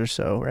 6 years or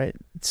so, right?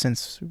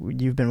 Since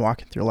you've been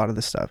walking through a lot of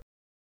this stuff,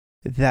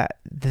 that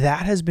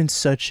has been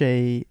such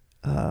a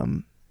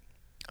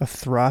a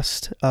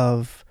thrust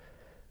of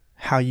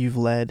how you've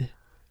led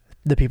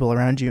the people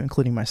around you,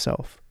 including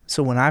myself.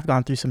 So when I've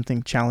gone through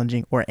something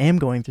challenging or am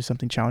going through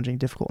something challenging,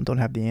 difficult, and don't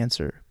have the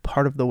answer,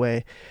 part of the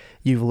way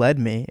you've led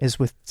me is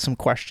with some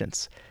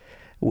questions.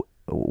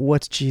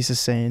 What's Jesus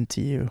saying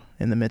to you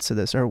in the midst of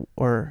this?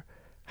 Or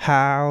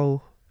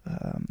how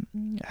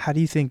do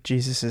you think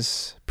Jesus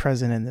is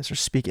present in this or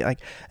speaking?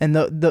 Like, and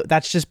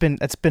that's been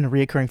a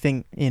reoccurring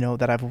thing,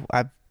 that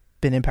I've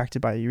been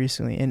impacted by you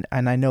recently. And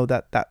I know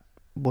that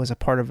was a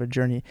part of a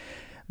journey.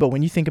 But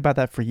when you think about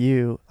that for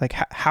you, like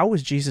how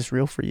was Jesus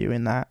real for you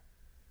in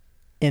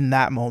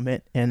that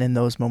moment and in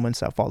those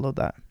moments that followed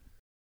that?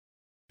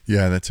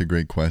 Yeah, that's a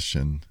great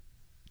question.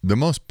 The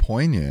most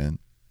poignant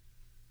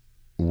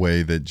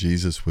way that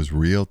Jesus was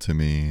real to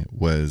me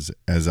was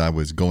as I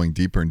was going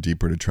deeper and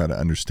deeper to try to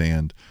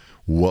understand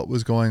what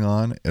was going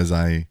on as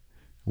I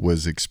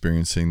was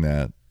experiencing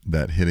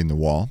that hitting the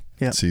wall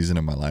season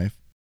of my life.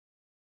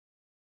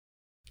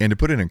 And to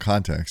put it in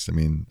context, I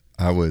mean,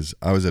 I was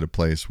at a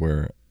place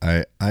where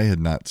I had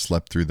not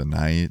slept through the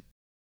night,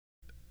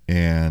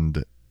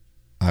 and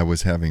I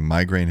was having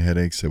migraine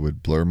headaches that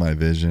would blur my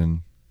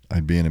vision.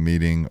 I'd be in a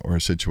meeting or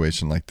a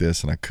situation like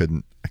this, and I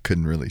couldn't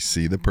really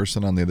see the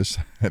person on the other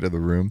side of the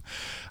room.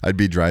 I'd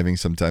be driving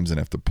sometimes and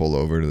have to pull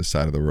over to the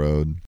side of the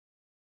road.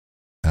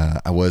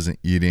 I wasn't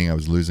eating. I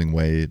was losing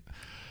weight.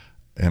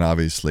 And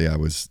obviously I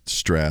was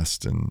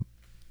stressed and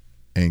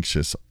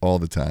anxious all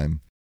the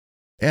time.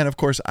 And of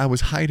course, I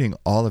was hiding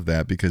all of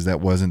that because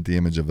that wasn't the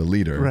image of a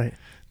leader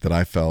that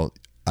I felt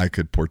I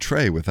could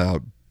portray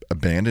without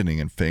abandoning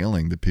and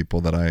failing the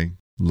people that I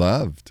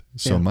loved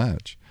so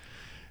much.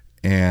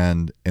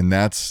 And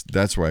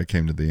that's where I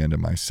came to the end of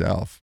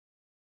myself.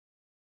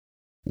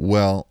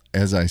 Well,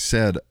 as I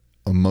said,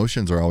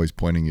 emotions are always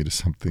pointing you to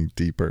something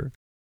deeper.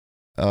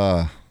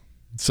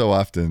 So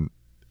often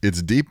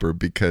it's deeper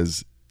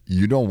because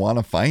you don't want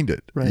to find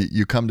it. Right.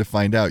 You come to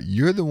find out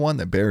you're the one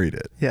that buried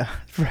it. Yeah,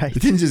 right. It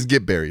didn't just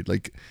get buried.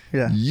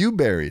 You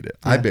buried it.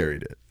 Yeah. I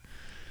buried it.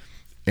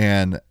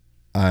 And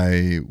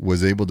I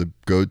was able to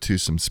go to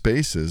some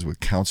spaces with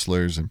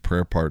counselors and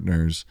prayer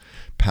partners,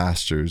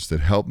 pastors that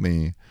helped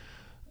me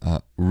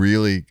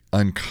really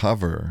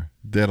uncover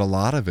that a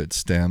lot of it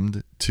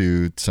stemmed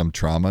to some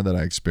trauma that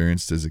I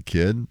experienced as a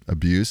kid,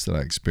 abuse that I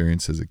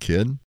experienced as a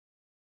kid,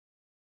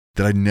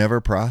 that I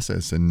never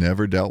processed and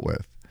never dealt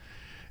with.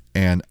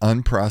 And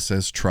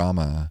unprocessed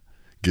trauma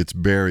gets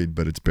buried,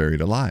 but it's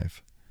buried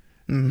alive.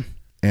 Mm.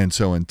 And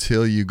so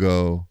until you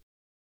go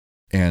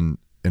and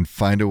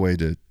find a way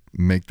to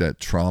make that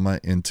trauma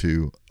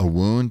into a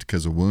wound,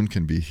 because a wound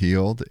can be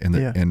healed.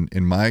 And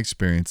in my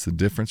experience, the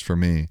difference for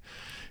me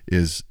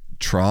is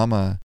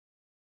trauma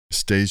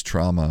stays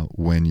trauma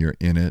when you're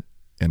in it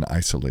and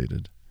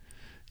isolated.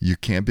 You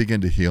can't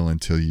begin to heal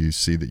until you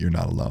see that you're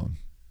not alone.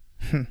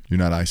 You're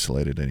not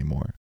isolated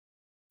anymore.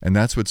 And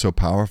that's what's so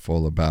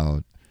powerful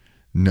about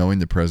knowing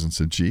the presence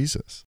of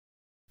Jesus,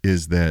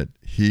 is that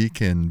he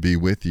can be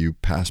with you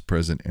past,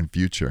 present, and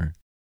future.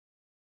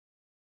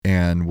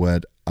 And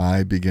what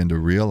I began to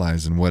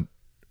realize and what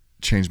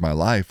changed my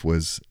life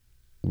was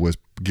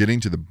getting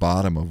to the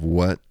bottom of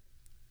what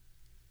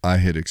I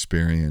had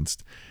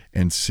experienced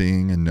and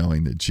seeing and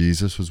knowing that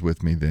Jesus was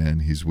with me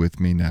then, he's with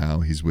me now,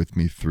 he's with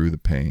me through the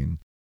pain.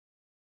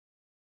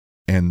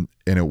 And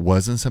it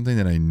wasn't something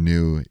that I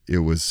knew, it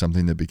was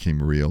something that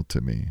became real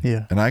to me.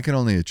 Yeah. And I can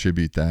only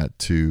attribute that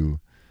to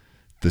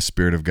the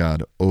Spirit of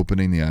God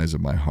opening the eyes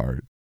of my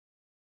heart.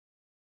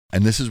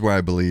 And this is where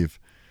I believe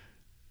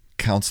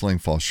counseling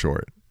falls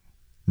short.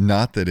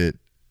 Not that it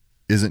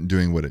isn't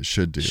doing what it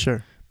should do,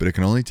 sure, but it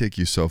can only take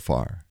you so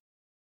far.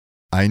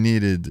 I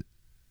needed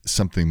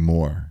something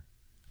more.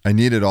 I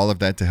needed all of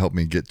that to help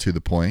me get to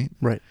the point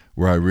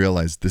where I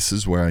realized this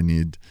is where I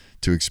need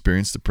to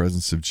experience the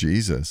presence of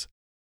Jesus.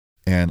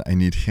 And I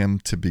need him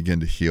to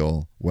begin to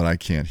heal what I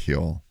can't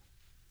heal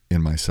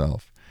in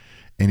myself.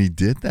 And he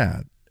did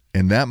that.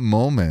 And that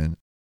moment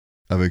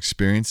of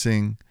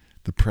experiencing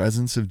the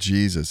presence of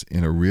Jesus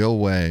in a real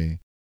way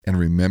and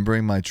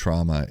remembering my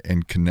trauma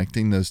and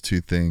connecting those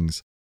two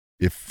things,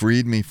 it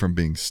freed me from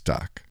being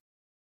stuck.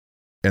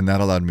 And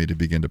that allowed me to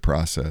begin to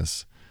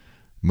process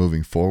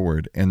moving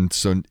forward. And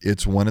so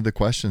it's one of the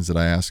questions that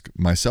I ask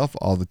myself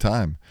all the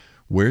time.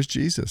 Where's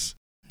Jesus?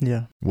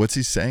 Yeah. What's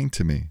he saying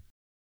to me?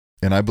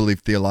 And I believe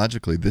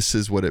theologically, this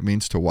is what it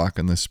means to walk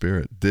in the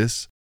Spirit.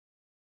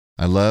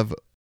 I love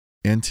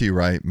N.T.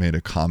 Wright made a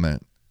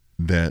comment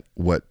that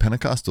what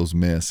Pentecostals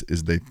miss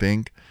is they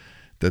think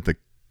that the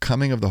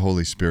coming of the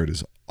Holy Spirit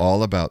is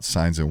all about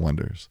signs and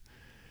wonders.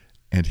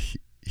 And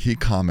he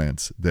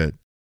comments that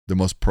the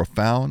most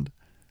profound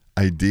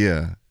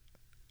idea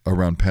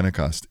around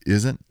Pentecost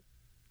isn't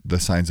the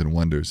signs and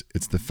wonders.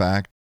 It's the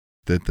fact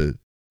that the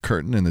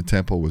curtain in the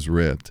temple was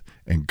ripped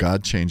and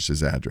God changed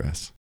his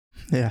address.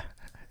 Yeah.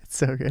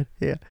 So good.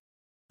 Yeah.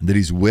 That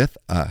he's with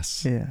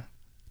us. Yeah.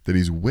 That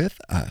he's with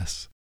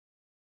us.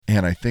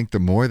 And I think the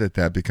more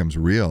that becomes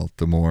real,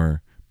 the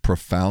more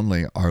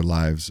profoundly our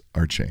lives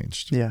are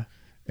changed. Yeah.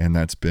 And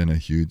that's been a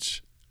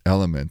huge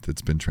element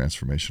that's been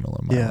transformational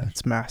in my life. Yeah,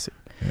 it's massive.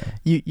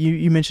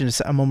 You mentioned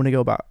a moment ago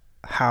about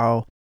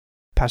how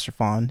Pastor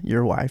Fawn,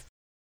 your wife,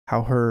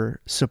 how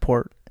her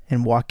support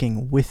in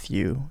walking with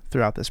you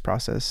throughout this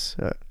process,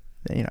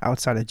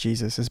 outside of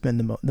Jesus, has been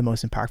the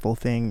most impactful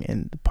thing,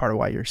 and part of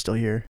why you're still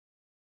here,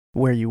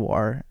 where you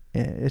are,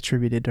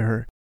 attributed to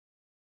her.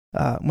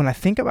 When I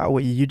think about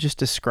what you just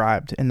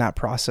described in that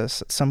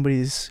process,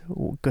 somebody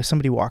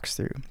walks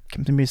through,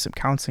 maybe some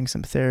counseling,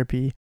 some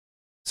therapy,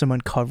 some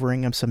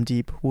uncovering of some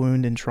deep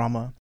wound and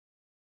trauma,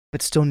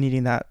 but still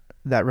needing that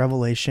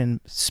revelation,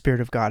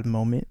 Spirit of God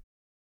moment.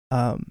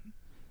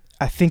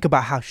 I think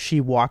about how she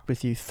walked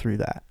with you through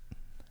that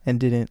and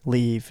didn't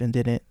leave and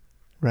didn't,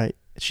 right?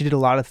 She did a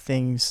lot of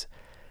things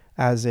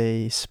as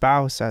a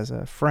spouse, as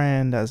a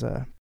friend, as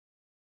a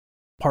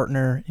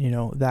partner,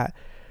 that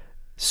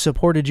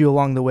supported you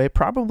along the way,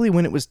 probably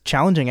when it was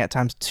challenging at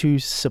times to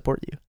support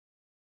you.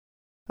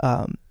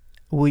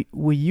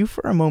 Will you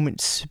for a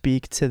moment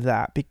speak to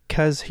that?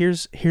 Because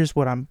here's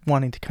what I'm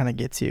wanting to kind of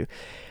get to.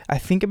 I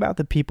think about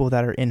the people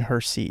that are in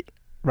her seat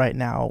right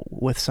now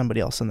with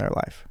somebody else in their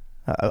life,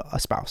 a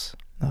spouse,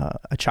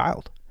 a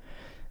child,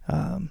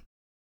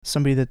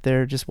 somebody that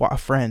they're just a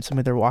friend,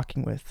 somebody they're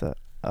walking with,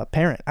 a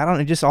parent. I don't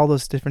know, just all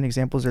those different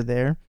examples are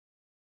there.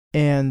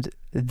 And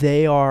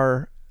they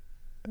are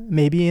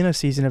maybe in a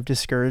season of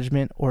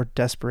discouragement or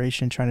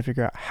desperation, trying to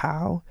figure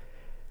out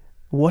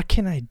what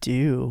can I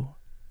do?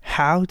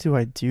 How do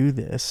I do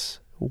this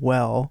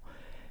well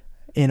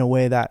in a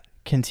way that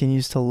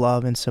continues to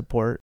love and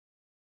support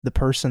the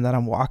person that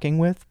I'm walking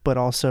with, but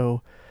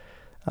also,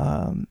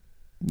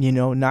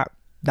 not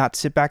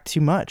sit back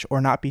too much or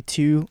not be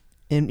too,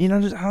 and I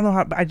don't know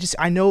how,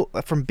 I know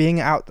from being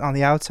out on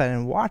the outside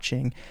and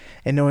watching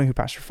and knowing who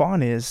Pastor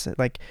Fawn is,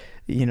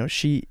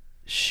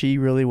 she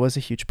really was a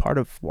huge part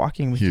of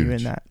walking with you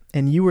in that.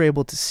 And you were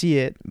able to see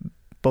it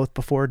both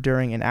before,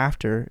 during, and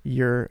after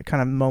your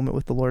kind of moment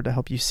with the Lord to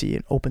help you see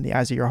and open the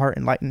eyes of your heart,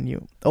 enlighten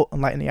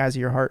the eyes of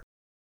your heart.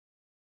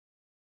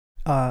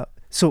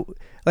 So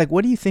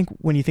what do you think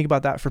when you think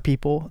about that for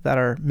people that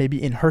are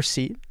maybe in her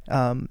seat,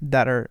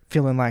 that are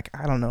feeling like,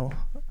 I don't know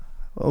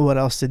what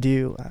else to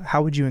do?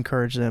 How would you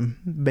encourage them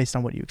based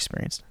on what you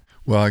experienced?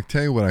 Well, I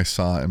tell you what I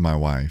saw in my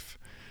wife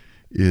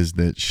is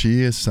that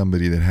she is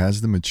somebody that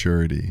has the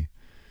maturity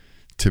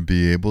to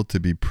be able to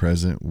be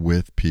present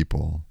with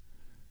people,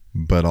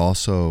 but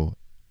also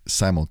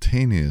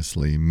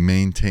simultaneously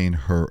maintain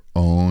her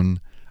own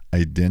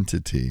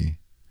identity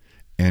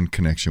and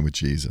connection with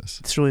Jesus.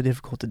 It's really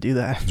difficult to do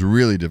that. It's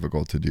really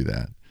difficult to do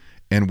that.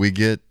 And we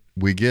get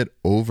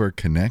over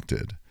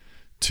connected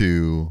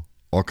to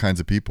all kinds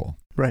of people.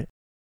 Right.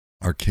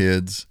 Our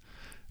kids,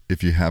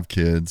 if you have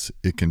kids,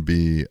 it can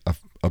be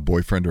a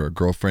boyfriend or a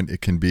girlfriend. It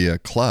can be a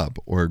club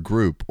or a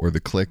group or the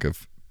clique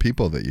of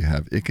people that you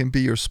have. It can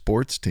be your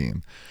sports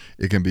team.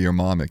 It can be your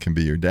mom. It can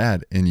be your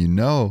dad. And you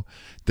know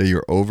that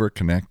you're over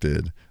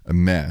connected,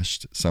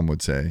 enmeshed, some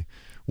would say,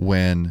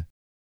 when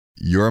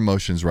your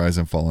emotions rise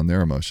and fall on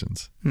their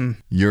emotions.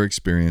 Your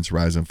experience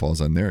rise and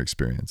falls on their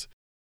experience.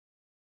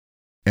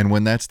 And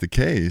when that's the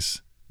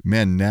case,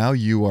 man, now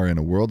you are in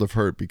a world of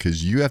hurt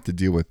because you have to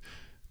deal with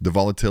the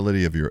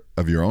volatility of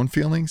your own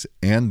feelings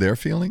and their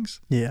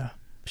feelings. Yeah,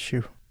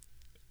 sure.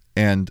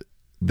 And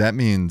that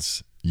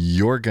means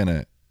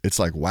it's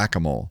like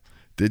whack-a-mole.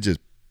 They just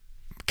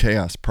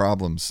chaos,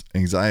 problems,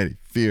 anxiety,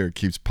 fear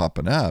keeps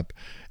popping up.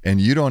 And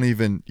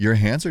your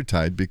hands are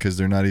tied because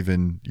they're not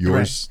even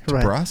yours to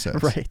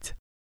process. Right.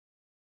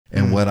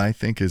 And what I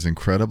think is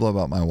incredible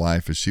about my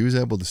wife is she was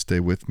able to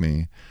stay with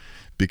me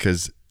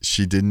because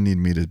she didn't need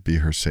me to be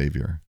her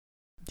savior.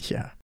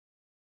 Yeah.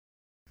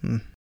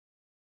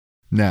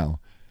 Now,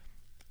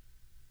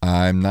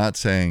 I'm not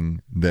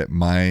saying that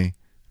my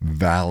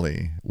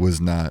valley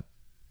was not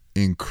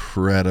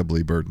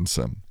incredibly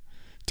burdensome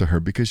to her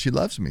because she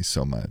loves me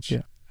so much.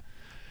 Yeah.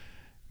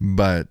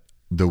 But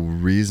the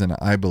reason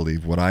I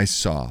believe what I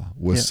saw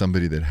was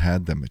somebody that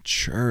had the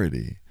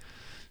maturity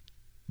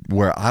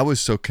where I was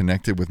so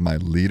connected with my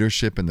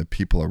leadership and the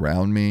people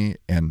around me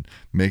and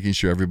making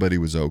sure everybody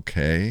was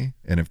okay.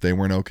 And if they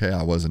weren't okay,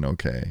 I wasn't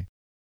okay.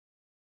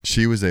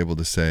 She was able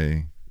to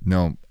say,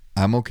 no,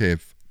 I'm okay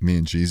if me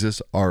and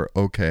Jesus are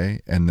okay.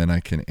 And then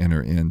I can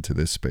enter into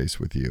this space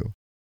with you.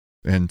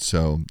 And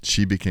so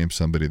she became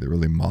somebody that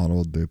really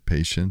modeled the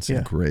patience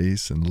and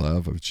grace and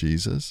love of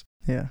Jesus.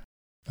 Yeah.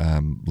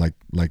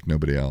 Like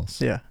nobody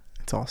else. Yeah.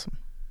 It's awesome.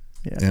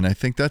 Yeah. And I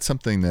think that's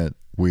something that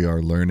we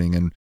are learning.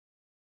 And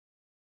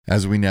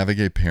as we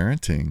navigate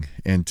parenting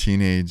and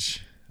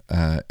teenage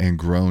and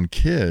grown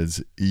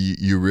kids,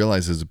 you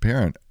realize as a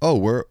parent,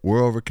 we're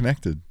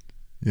overconnected.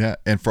 Yeah.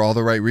 And for all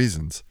the right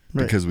reasons.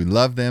 Right. Because we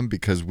love them,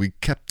 because we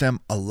kept them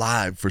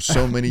alive for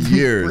so many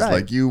years. Right.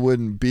 Like you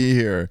wouldn't be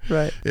here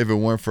if it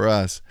weren't for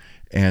us.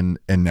 And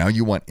now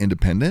you want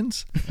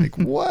independence? Like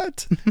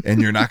what? And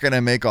you're not going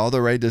to make all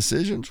the right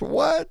decisions?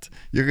 What?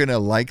 You're going to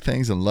like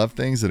things and love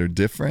things that are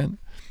different?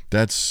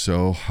 That's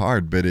so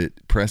hard, but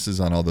it presses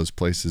on all those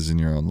places in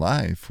your own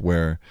life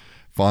where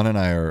Fawn and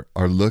I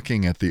are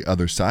looking at the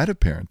other side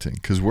of parenting,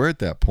 because we're at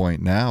that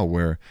point now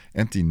where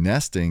empty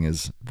nesting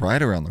is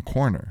right around the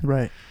corner.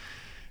 Right.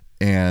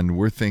 And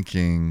we're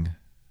thinking,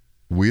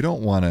 we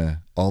don't want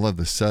to all of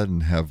a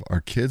sudden have our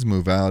kids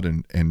move out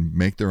and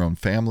make their own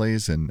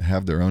families and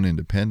have their own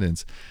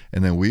independence.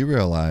 And then we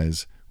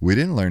realize we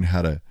didn't learn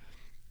how to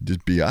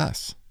just be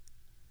us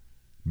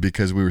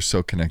because we were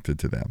so connected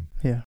to them.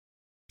 Yeah.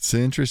 It's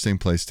an interesting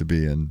place to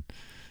be. And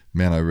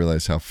man, I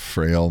realize how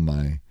frail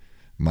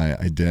my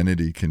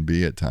identity can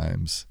be at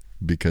times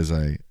because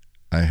I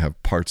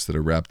have parts that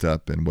are wrapped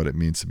up in what it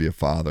means to be a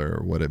father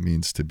or what it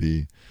means to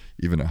be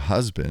even a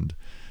husband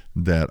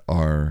that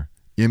are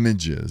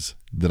images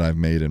that I've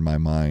made in my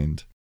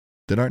mind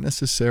that aren't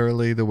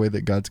necessarily the way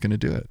that God's going to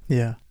do it.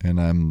 Yeah. And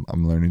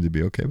I'm learning to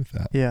be okay with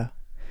that. Yeah.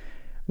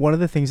 One of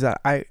the things that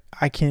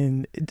I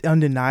can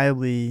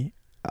undeniably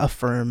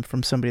affirm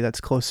from somebody that's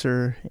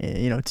closer,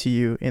 to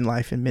you in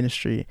life and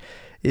ministry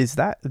is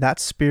that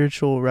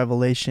spiritual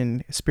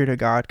revelation, Spirit of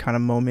God kind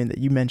of moment that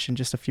you mentioned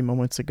just a few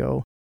moments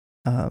ago,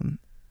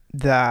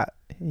 that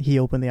he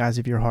opened the eyes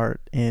of your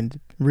heart and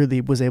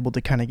really was able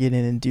to kind of get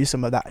in and do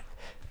some of that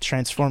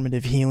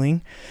transformative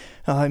healing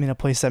in a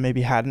place that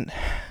maybe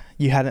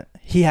he hadn't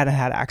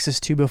had access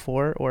to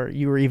before, or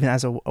you were even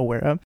as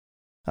aware of,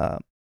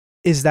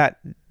 is that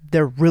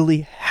there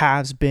really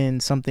has been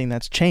something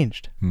that's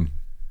changed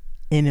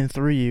in and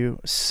through you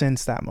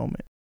since that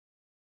moment.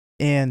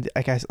 And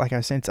like I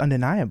was saying, it's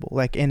undeniable.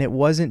 And it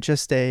wasn't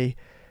just I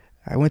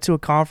went to a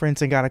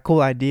conference and got a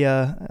cool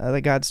idea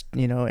that God's,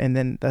 and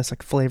then that's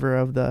like flavor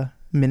of the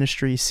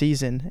ministry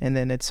season. And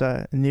then it's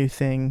a new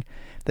thing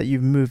that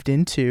you've moved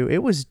into.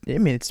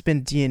 It's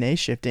been DNA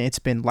shifting. It's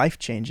been life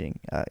changing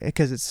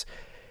because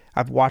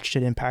I've watched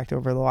it impact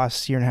over the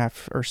last year and a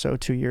half or so,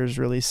 2 years,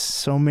 really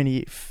so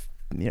many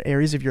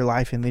areas of your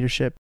life and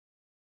leadership.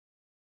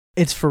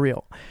 It's for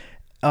real.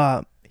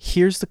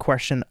 Here's the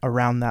question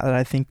around that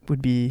I think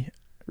would be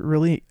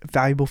really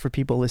valuable for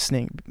people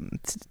listening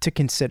to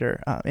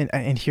consider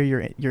and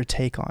hear your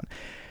take on.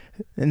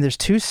 And there's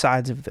two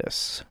sides of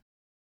this.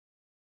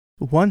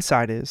 One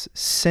side is,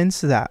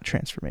 since that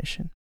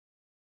transformation,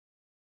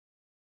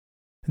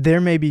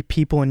 there may be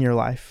people in your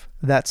life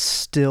that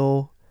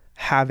still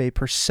have a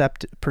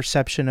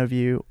perception of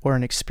you or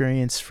an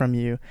experience from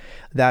you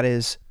that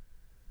is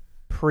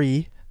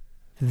pre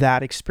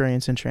that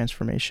experience and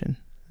transformation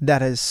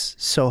that has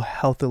so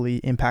healthily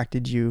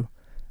impacted you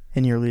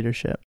in your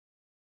leadership.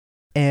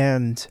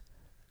 And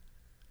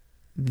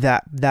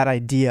that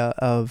idea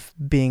of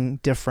being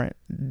different,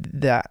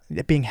 that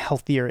being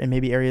healthier in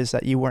maybe areas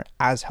that you weren't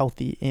as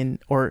healthy in,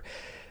 or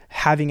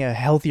having a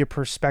healthier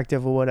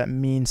perspective of what it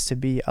means to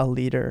be a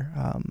leader,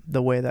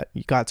 the way that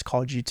God's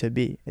called you to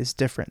be is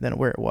different than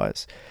where it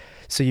was.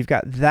 So you've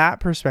got that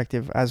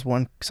perspective as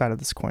one side of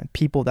this coin.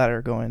 People that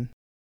are going,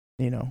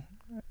 the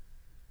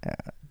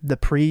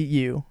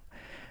pre-you,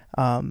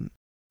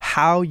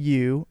 how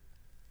you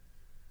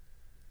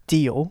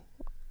deal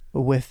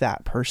with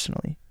that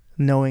personally,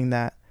 knowing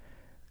that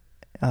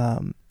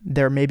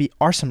there maybe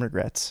are some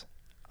regrets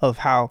of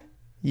how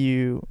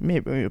you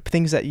maybe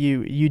things that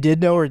you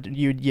did know or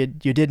you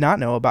did not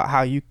know about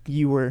how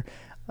you were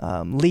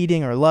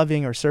leading or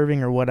loving or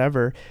serving or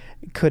whatever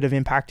could have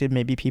impacted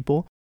maybe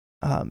people.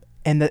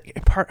 And the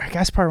part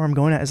where I'm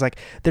going at is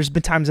there's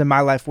been times in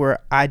my life where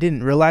I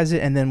didn't realize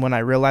it, and then when I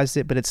realized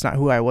it, but it's not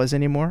who I was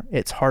anymore.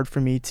 It's hard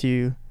for me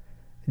to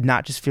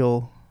not just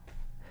feel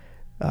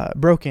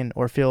broken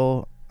or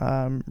feel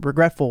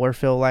regretful or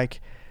feel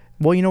like,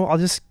 well, I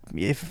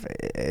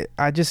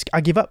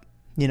give up,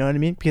 you know what I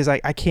mean? Because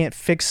I can't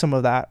fix some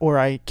of that, or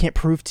I can't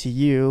prove to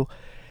you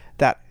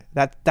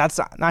that's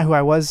not who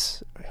I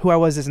was. Who I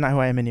was is not who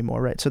I am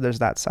anymore, right? So there's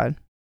that side.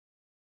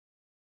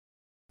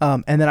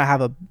 And then I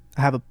have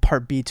a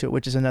part B to it,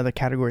 which is another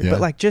category. Yeah.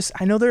 But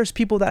I know there's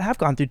people that have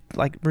gone through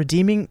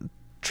redeeming,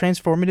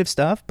 transformative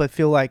stuff, but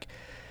feel like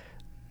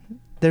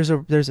there's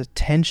a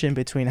tension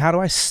between how do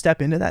I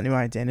step into that new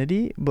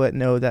identity, but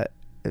know that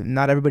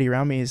not everybody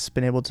around me has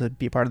been able to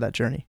be part of that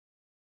journey.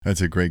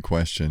 That's a great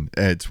question.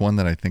 It's one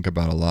that I think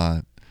about a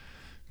lot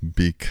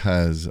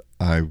because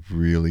I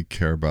really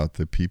care about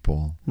the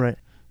people, right,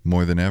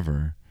 more than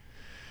ever.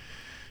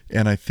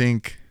 And I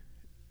think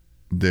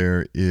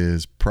there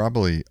is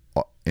probably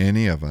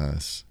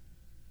anybody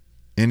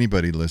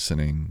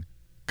listening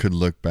could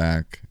look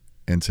back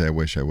and say, I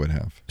wish I would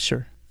have.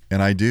 Sure.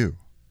 And I do.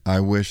 I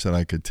wish that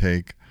I could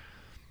take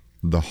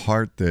the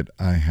heart that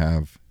I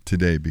have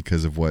today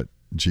because of what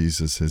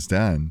Jesus has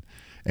done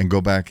and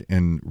go back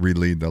and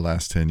re-lead the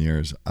last 10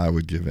 years. I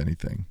would give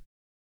anything.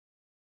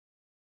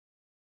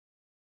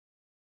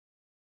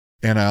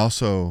 And I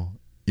also,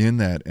 in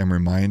that, am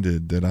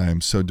reminded that I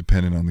am so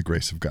dependent on the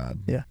grace of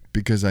God. Yeah.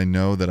 Because I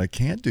know that I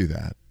can't do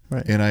that.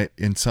 Right. And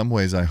in some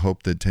ways, I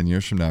hope that 10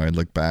 years from now, I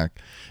look back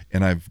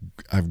and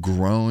I've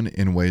grown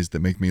in ways that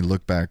make me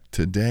look back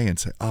today and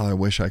say, oh, I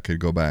wish I could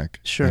go back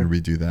and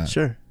redo that.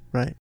 Sure.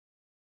 Right.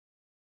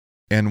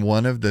 And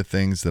one of the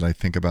things that I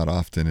think about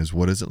often is,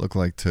 what does it look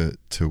like to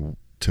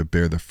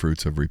bear the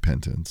fruits of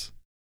repentance?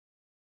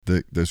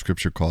 The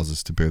scripture calls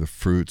us to bear the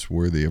fruits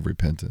worthy of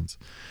repentance.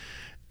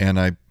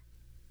 And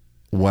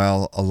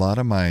while a lot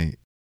of my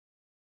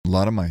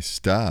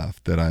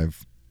stuff that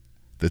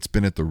that's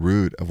been at the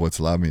root of what's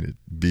allowed me to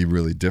be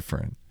really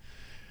different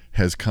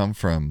has come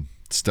from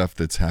stuff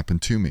that's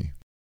happened to me.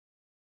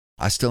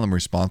 I still am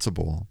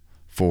responsible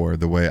for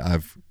the way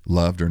I've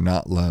loved or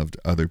not loved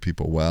other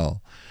people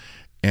well.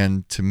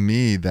 And to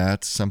me,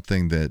 that's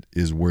something that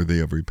is worthy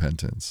of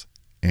repentance.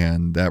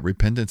 And that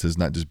repentance is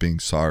not just being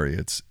sorry,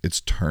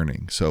 it's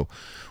turning. So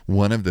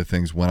one of the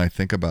things when I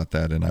think about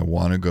that and I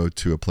want to go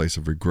to a place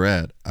of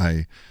regret,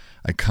 I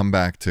come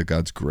back to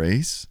God's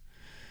grace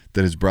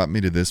that has brought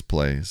me to this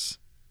place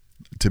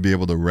to be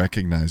able to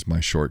recognize my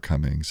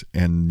shortcomings,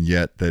 and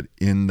yet that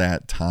in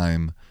that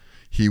time,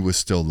 he was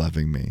still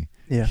loving me.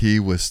 Yeah. He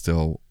was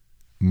still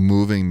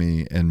moving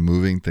me and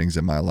moving things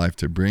in my life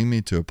to bring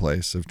me to a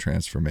place of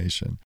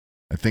transformation.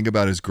 I think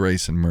about his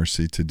grace and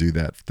mercy to do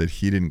that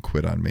he didn't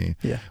quit on me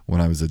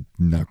when I was a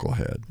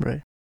knucklehead.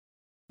 Right.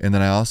 And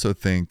then I also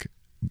think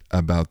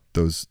about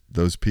those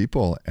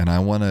people, and I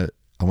want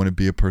to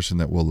be a person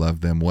that will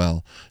love them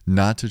well,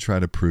 not to try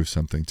to prove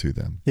something to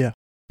them. Yeah.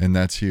 And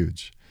that's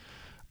huge.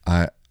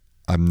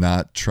 I'm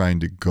not trying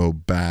to go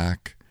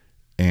back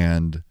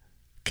and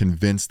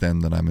convince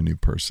them that I'm a new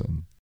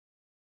person.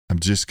 I'm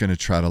just going to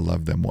try to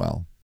love them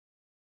well,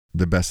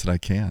 the best that I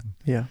can.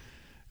 Yeah.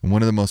 And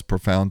one of the most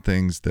profound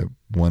things that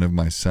one of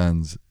my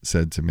sons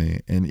said to me,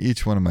 and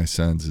each one of my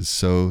sons is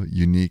so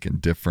unique and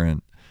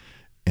different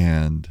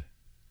and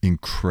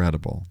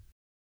incredible.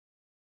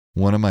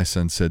 One of my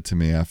sons said to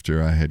me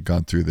after I had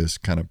gone through this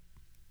kind of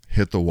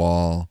hit the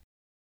wall,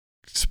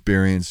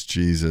 experienced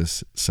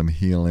Jesus, some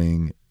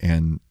healing,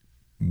 and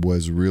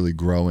was really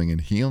growing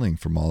and healing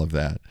from all of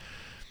that.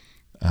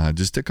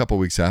 Just a couple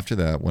weeks after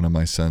that, one of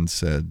my sons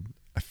said,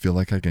 I feel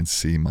like I can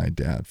see my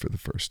dad for the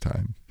first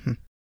time.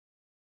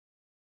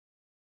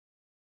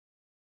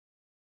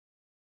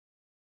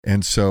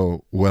 And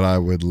so what I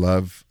would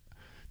love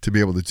to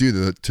be able to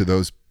do to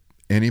those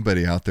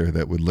anybody out there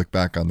that would look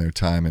back on their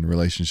time in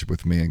relationship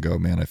with me and go,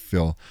 man, I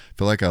feel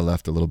like I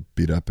left a little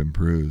beat up and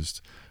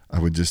bruised. I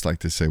would just like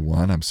to say,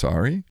 one, I'm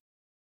sorry.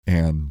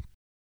 And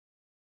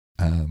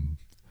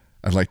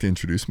I'd like to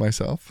introduce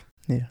myself.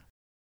 Yeah.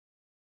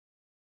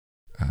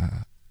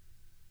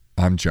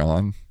 I'm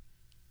Jon,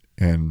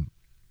 and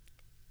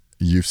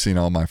you've seen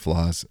all my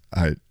flaws.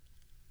 I'd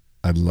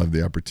love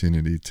the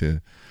opportunity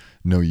to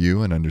know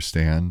you and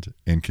understand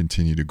and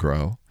continue to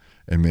grow,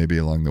 and maybe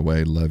along the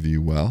way love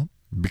you well,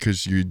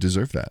 because you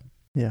deserve that.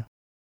 Yeah.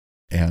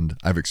 And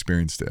I've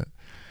experienced it,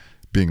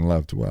 being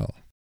loved well.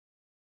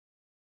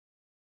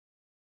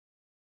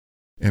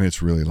 And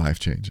it's really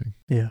life-changing.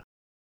 Yeah.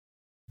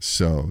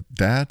 So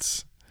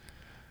that's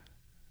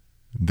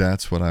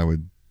what I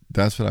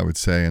would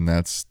say, and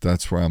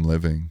that's where I'm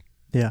living.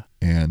 Yeah.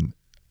 And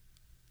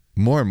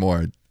more and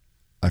more,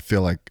 I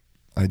feel like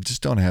I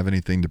just don't have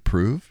anything to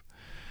prove.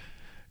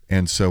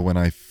 And so when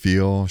I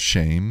feel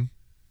shame,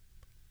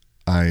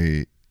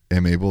 I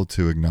am able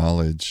to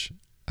acknowledge,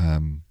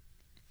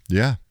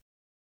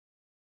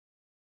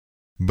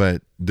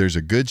 but there's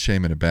a good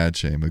shame and a bad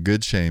shame. A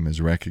good shame is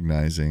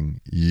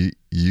recognizing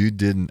you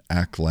didn't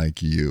act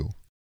like you,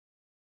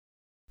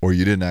 or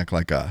you didn't act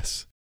like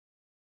us.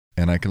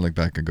 And I can look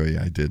back and go,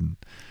 yeah, I didn't.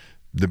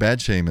 The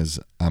bad shame is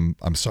I'm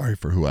sorry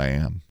for who I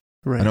am.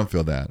 Right. I don't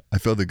feel that. I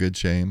feel the good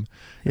shame,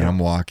 and I'm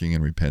walking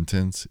in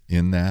repentance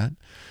in that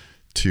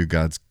to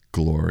God's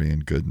glory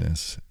and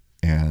goodness.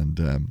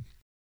 And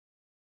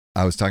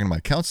I was talking to my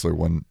counselor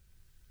one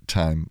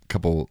time,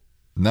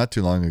 not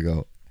too long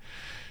ago,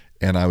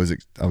 and I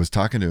was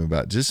talking to him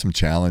about just some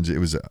challenge. It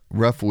was a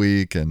rough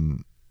week,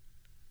 and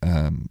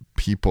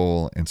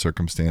people and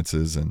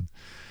circumstances, and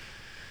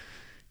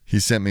he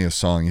sent me a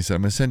song. He said,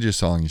 I'm going to send you a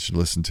song. You should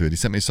listen to it. He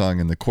sent me a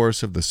song, and the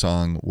chorus of the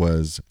song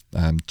was,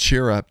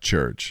 cheer up,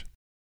 church.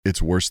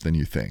 It's worse than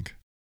you think.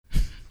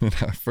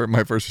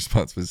 My first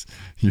response was,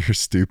 you're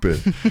stupid.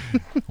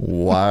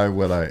 Why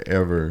would I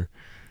ever?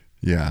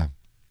 Yeah.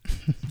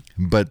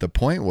 But the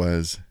point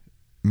was,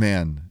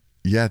 man,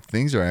 yeah,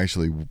 things are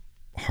actually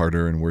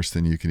harder and worse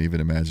than you can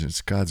even imagine.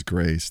 It's God's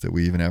grace that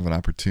we even have an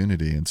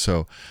opportunity. And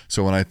so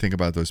when I think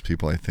about those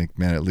people, I think,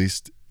 man, at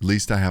least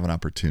I have an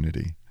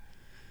opportunity.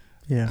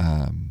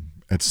 Yeah.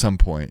 At some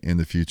point in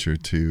the future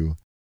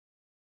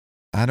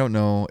I don't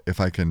know if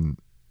I can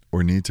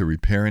or need to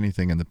repair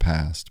anything in the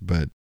past,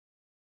 but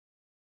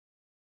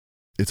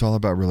it's all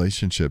about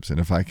relationships. And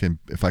if I can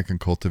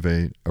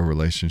cultivate a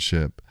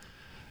relationship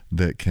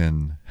that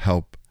can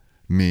help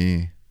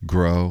me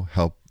grow,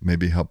 help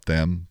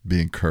them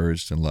be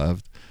encouraged and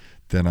loved,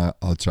 then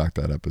I'll chalk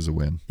that up as a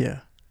win.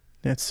 Yeah.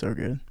 That's so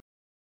good.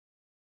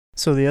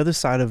 So the other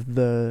side of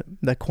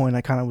that coin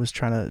I kind of was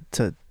trying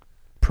to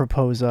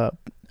propose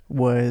up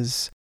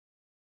was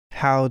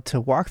how to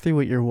walk through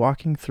what you're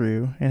walking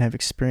through and have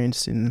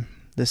experienced in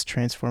this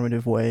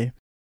transformative way.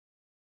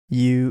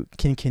 You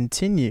can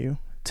continue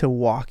to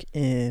walk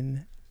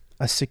in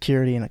a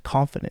security and a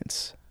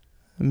confidence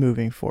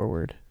moving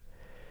forward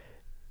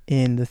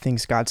in the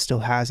things God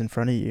still has in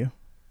front of you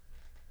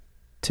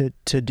to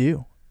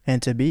do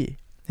and to be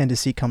and to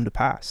see come to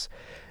pass.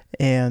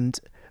 And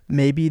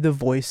maybe the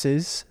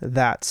voices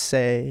that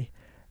say,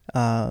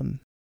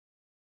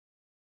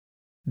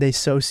 they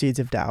sow seeds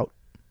of doubt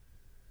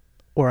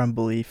or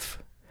unbelief.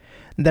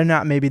 They're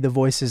not maybe the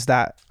voices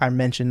that I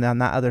mentioned on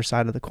that other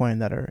side of the coin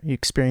that are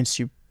experienced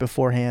you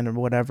beforehand or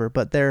whatever,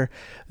 but they're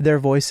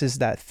voices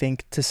that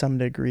think to some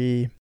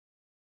degree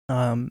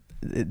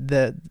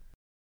that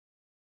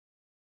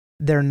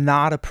they're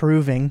not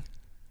approving.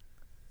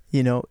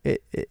 You know,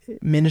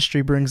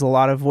 ministry brings a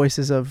lot of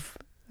voices of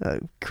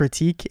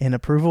critique and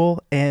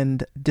approval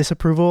and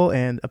disapproval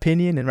and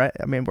opinion, and right.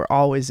 I mean, we're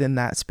always in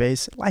that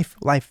space.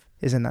 Life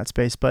is in that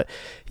space, but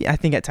I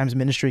think at times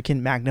ministry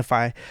can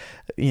magnify,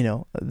 you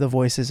know, the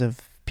voices of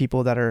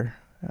people that are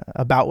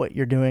about what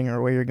you're doing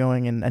or where you're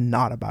going and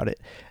not about it.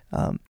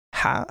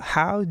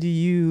 How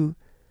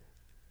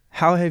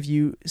have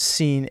you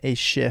seen a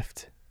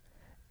shift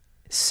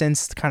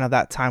since kind of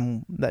that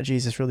time that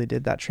Jesus really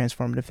did that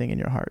transformative thing in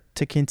your heart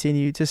to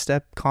continue to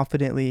step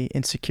confidently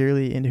and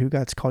securely into who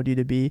God's called you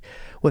to be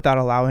without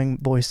allowing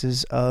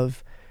voices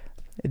of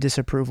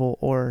disapproval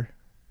or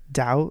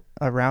doubt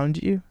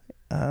around you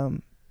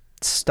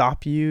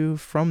stop you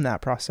from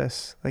that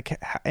process? Like,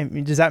 I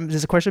mean, does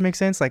the question make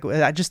sense? Like,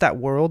 just that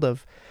world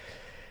of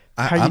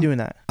how are you doing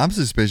that? I'm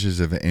suspicious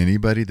of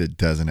anybody that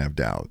doesn't have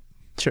doubt.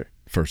 Sure.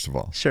 First of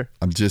all, sure.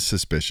 I'm just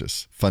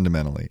suspicious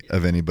fundamentally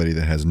of anybody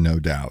that has no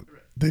doubt.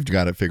 They've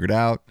got it figured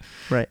out.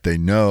 Right. They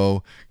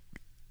know.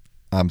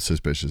 I'm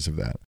suspicious of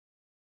that.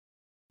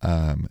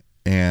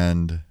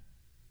 And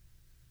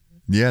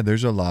yeah,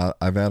 there's a lot.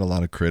 I've had a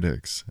lot of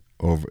critics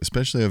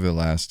especially over the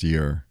last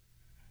year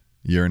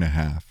and a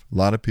half. A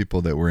lot of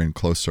people that were in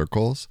close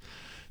circles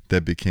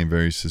that became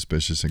very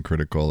suspicious and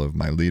critical of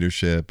my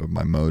leadership, of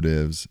my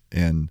motives.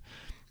 And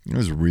it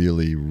was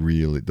really,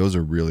 really, those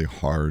are really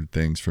hard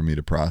things for me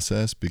to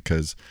process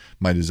because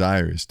my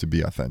desire is to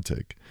be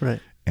authentic.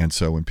 Right. And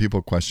so when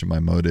people question my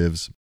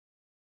motives,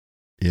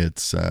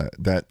 it's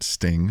that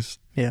stings.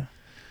 Yeah.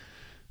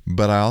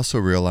 But I also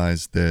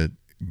realize that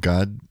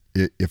God,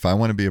 if I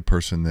want to be a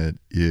person that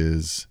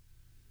is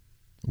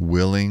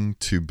willing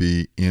to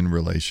be in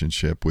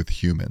relationship with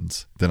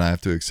humans, then I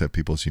have to accept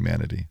people's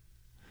humanity.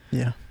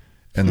 Yeah.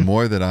 And the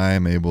more that I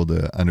am able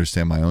to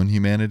understand my own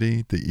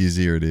humanity, the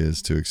easier it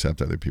is to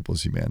accept other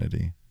people's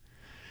humanity.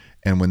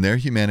 And when their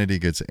humanity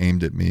gets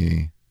aimed at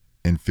me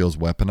and feels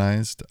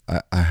weaponized,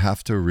 I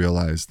have to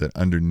realize that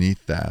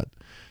underneath that,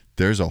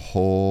 there's a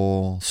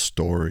whole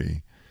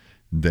story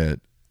that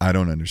I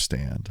don't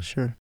understand.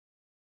 Sure.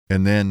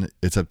 And then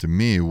it's up to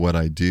me what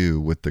I do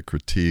with the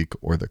critique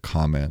or the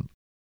comment.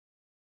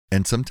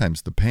 And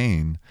sometimes the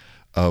pain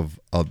of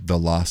the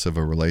loss of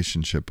a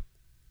relationship.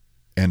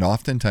 And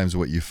oftentimes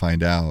what you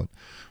find out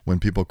when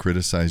people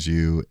criticize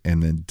you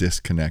and then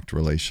disconnect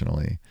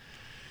relationally,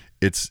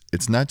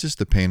 it's not just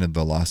the pain of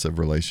the loss of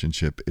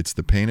relationship, it's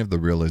the pain of the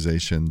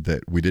realization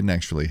that we didn't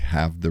actually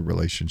have the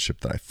relationship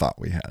that I thought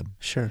we had.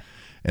 Sure.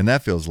 And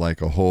that feels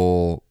like a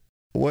whole,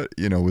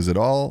 was it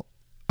all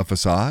a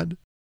facade?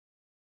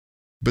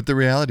 But the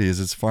reality is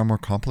it's far more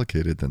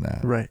complicated than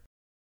that. Right.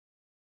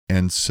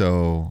 And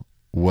so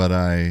what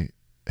I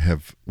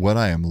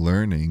am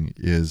learning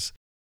is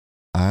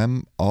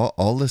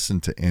I'll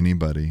listen to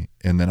anybody,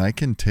 and then I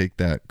can take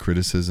that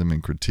criticism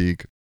and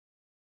critique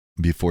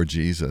before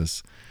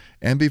Jesus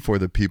and before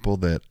the people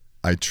that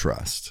I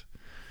trust,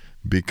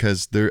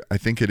 because I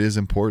think it is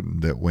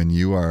important that when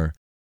you are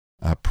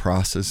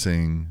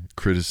processing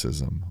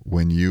criticism,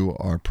 when you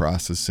are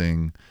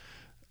processing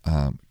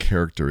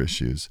character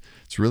issues,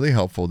 it's really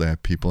helpful to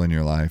have people in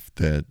your life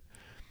that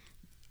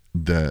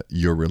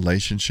your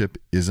relationship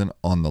isn't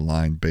on the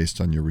line based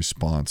on your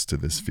response to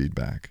this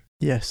feedback.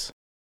 Yes.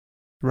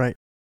 Right.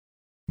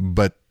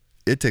 But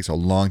it takes a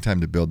long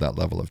time to build that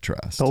level of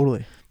trust.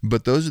 Totally.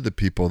 But those are the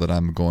people that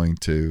I'm going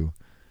to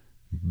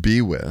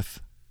be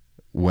with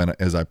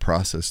as I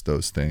process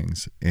those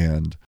things.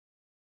 And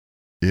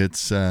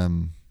it's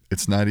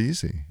not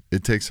easy.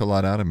 It takes a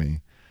lot out of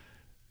me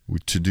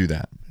to do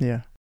that.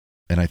 Yeah.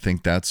 And I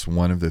think that's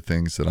one of the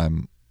things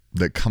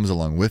that comes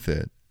along with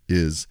it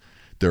is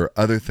there are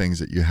other things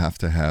that you have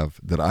to have,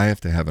 that I have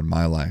to have in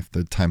my life,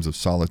 the times of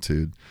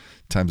solitude,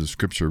 times of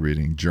scripture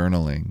reading,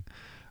 journaling.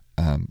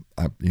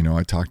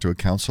 I talk to a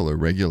counselor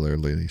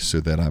regularly so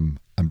that I'm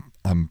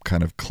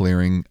kind of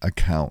clearing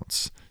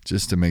accounts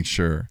just to make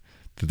sure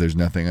that there's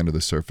nothing under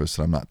the surface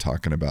that I'm not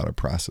talking about or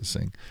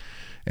processing.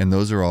 And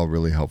those are all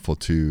really helpful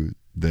too,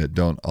 that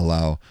don't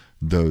allow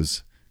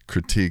those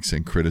critiques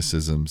and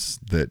criticisms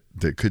that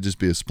could just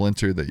be a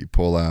splinter that you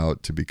pull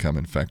out to become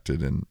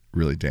infected and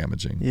really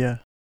damaging. Yeah.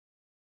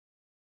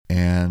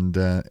 And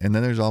then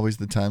there's always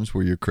the times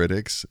where your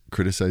critics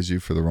criticize you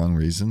for the wrong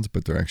reasons,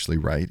 but they're actually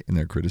right in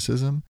their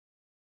criticism.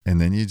 And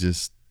then you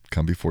just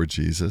come before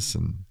Jesus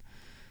and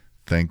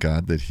thank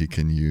God that he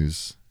can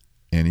use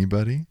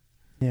anybody.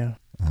 Yeah.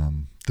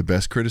 The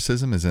best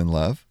criticism is in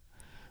love,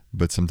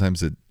 but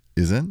sometimes it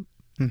isn't.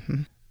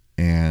 Mm-hmm.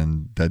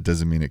 And that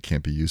doesn't mean it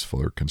can't be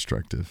useful or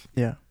constructive.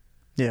 Yeah.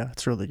 Yeah,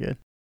 it's really good.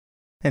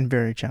 And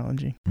very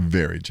challenging.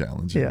 Very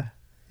challenging. Yeah.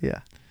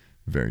 Yeah.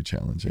 Very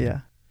challenging.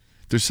 Yeah.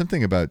 There's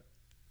something about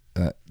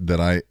that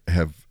I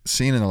have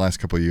seen in the last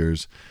couple of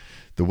years,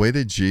 the way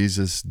that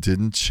Jesus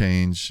didn't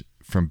change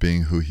from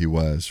being who he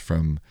was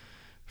from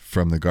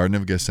the Garden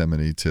of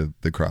Gethsemane to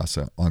the cross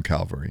on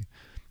Calvary.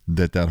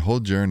 That whole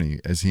journey,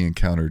 as he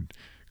encountered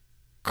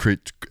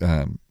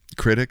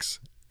critics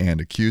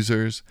and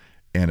accusers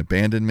and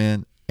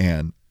abandonment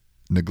and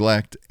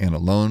neglect and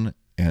alone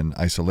and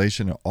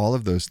isolation and all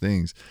of those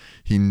things,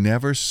 he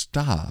never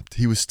stopped.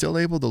 He was still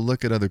able to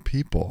look at other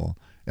people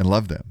and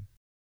love them.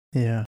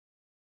 Yeah.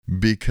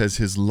 Because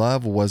his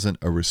love wasn't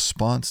a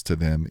response to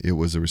them. It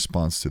was a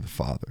response to the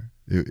Father.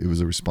 It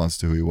was a response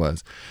to who he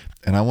was.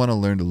 And I want to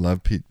learn to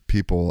love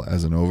people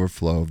as an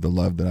overflow of the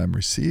love that I'm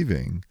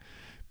receiving,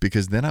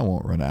 because then I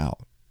won't run out.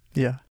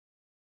 Yeah.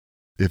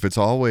 If it's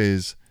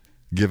always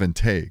give and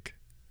take,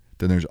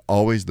 then there's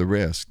always the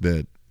risk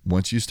that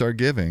once you start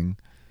giving,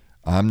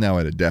 I'm now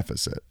at a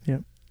deficit.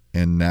 Yep.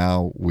 And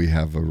now we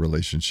have a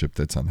relationship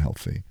that's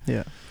unhealthy.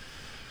 Yeah.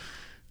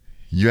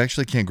 You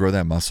actually can't grow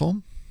that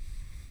muscle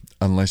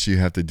unless you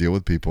have to deal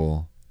with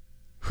people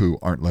who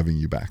aren't loving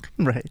you back.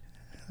 Right.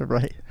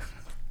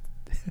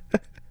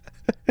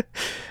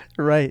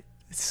 Right.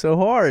 It's so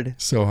hard.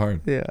 So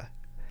hard. Yeah.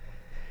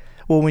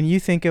 Well, when you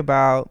think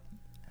about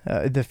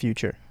the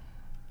future,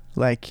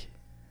 like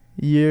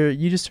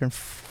you just turned,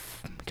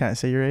 can I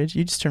say your age?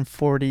 You just turned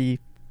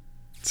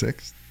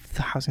 46.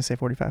 I was going to say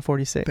 45,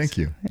 46. Thank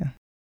you.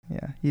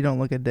 Yeah. You don't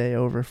look a day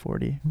over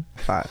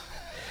 45.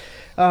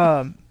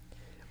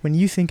 When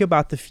you think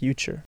about the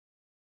future,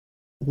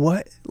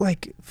 what,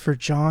 like for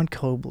Jon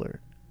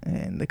Cobler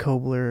and the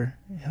Cobler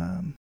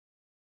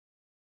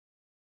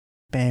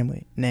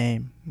family,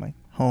 name, like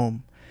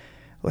home,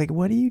 like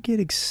what do you get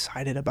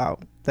excited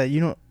about that you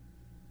don't,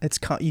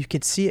 you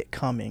could see it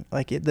coming,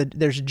 like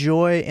there's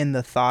joy in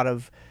the thought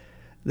of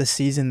the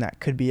season that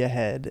could be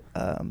ahead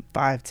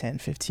 5, 10,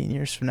 15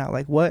 years from now?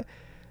 Like what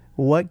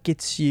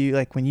gets you,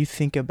 like when you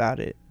think about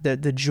it,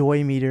 the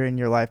joy meter in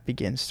your life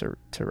begins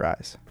to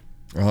rise?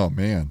 Oh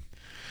man.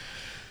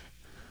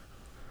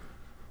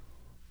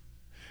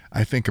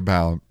 I think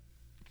about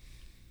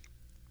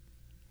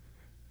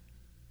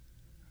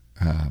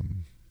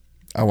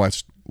I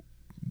watched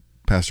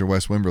Pastor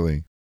Wes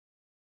Wimberly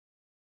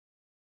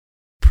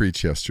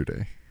preach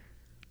yesterday,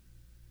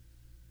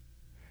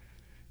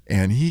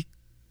 and he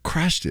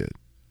crushed it.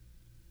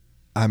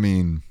 I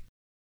mean,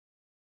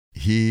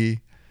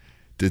 he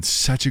did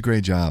such a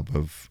great job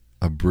of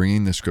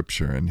bringing the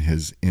scripture and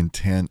his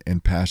intent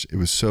and passion. It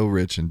was so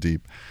rich and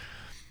deep.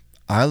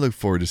 I look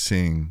forward to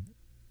seeing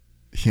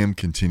him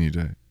continue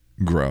to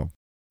grow.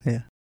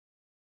 Yeah.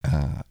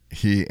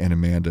 He and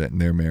Amanda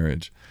and their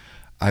marriage.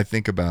 I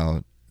think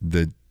about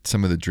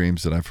some of the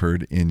dreams that I've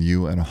heard in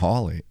you and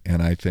Holly,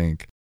 and I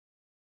think,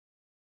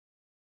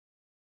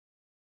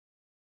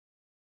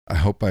 I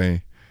hope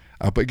I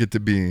get to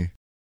be.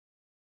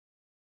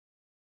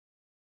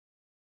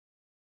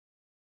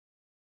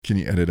 Can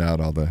you edit out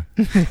all the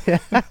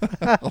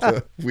all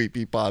the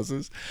weepy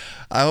pauses?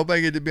 I hope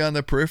I get to be on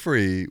the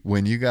periphery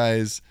when you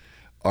guys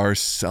are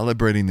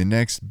celebrating the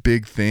next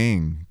big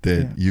thing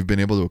that you've been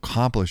able to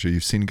accomplish, or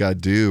you've seen God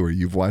do, or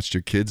you've watched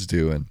your kids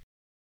do. And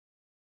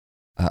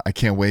I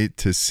can't wait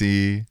to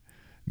see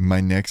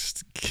my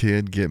next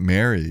kid get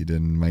married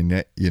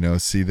and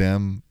see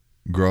them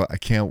grow. I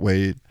can't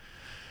wait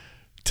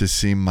to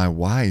see my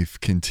wife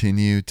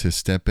continue to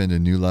step into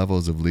new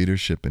levels of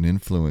leadership and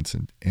influence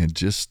and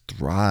just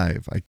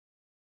thrive.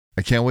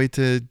 I can't wait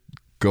to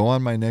go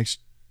on my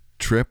next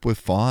trip with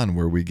Fawn,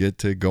 where we get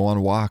to go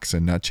on walks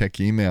and not check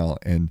email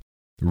and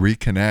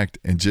reconnect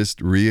and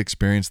just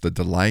re-experience the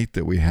delight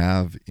that we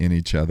have in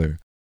each other.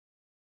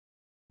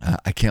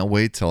 I can't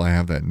wait till I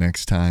have that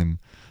next time,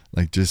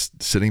 like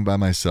just sitting by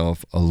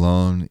myself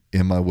alone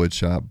in my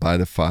woodshop by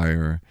the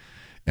fire,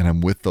 and I'm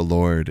with the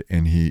Lord,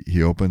 and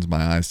he opens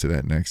my eyes to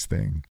that next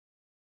thing.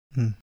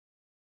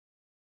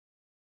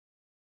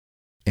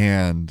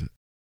 And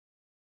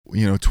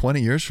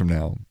 20 years from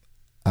now,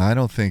 I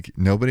don't think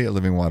nobody at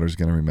Living Water is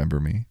going to remember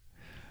me.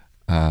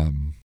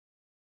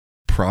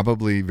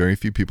 Probably very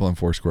few people in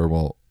Foursquare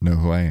will know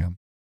who I am.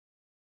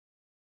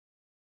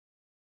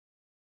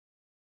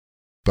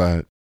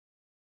 But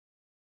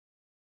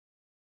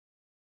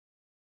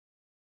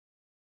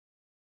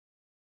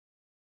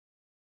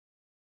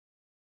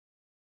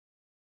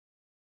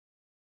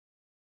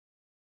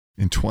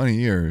in 20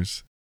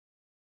 years,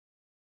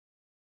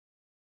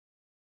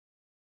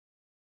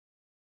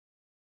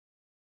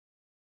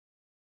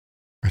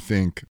 I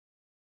think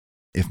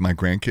if my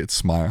grandkids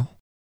smile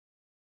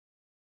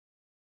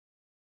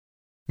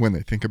when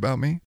they think about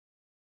me,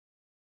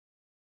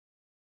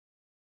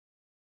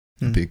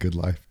 it'd be a good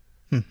life.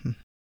 Mm-hmm.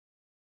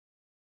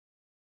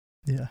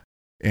 Yeah.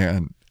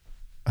 And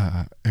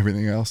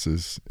everything else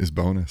is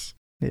bonus.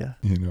 Yeah.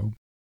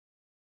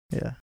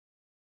 Yeah.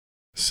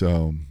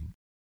 So,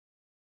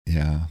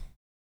 yeah,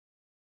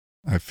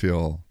 I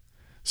feel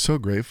so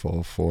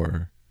grateful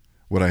for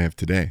what I have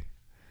today.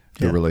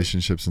 The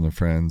relationships and the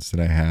friends that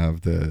I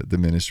have, the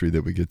ministry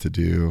that we get to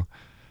do.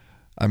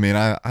 I mean,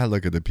 I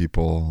look at the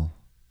people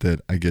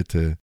that I get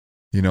to,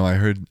 I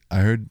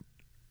heard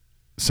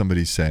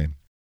somebody say,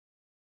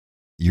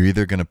 you're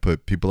either going to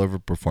put people over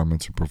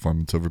performance or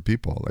performance over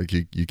people. Like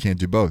you can't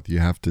do both. You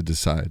have to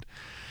decide.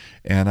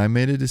 And I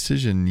made a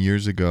decision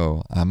years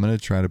ago. I'm going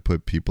to try to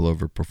put people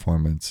over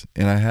performance.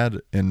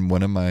 And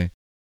one of my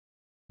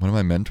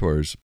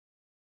mentors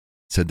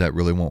said that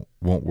really won't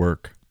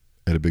work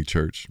at a big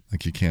church.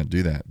 Like you can't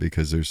do that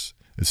because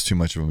it's too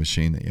much of a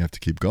machine that you have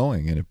to keep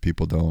going. And if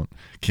people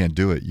can't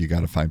do it, you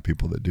got to find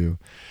people that do.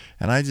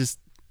 And I've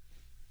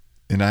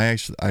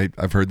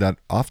heard that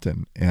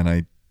often, and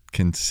I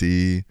can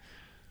see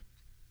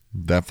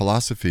that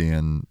philosophy,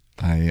 and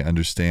I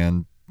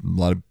understand a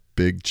lot of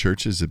big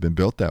churches have been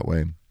built that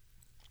way.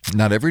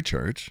 Not every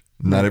church,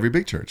 not every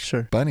big church,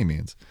 sure, by any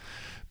means.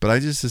 But I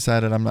just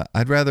decided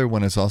I'd rather,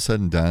 when it's all said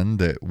and done,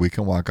 that we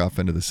can walk off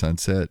into the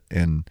sunset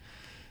and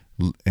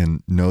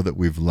know that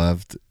we've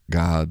loved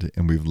God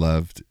and we've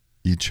loved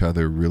each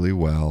other really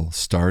well,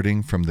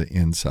 starting from the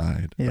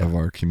inside of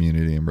our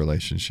community and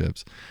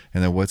relationships.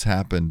 And then what's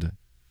happened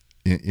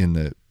in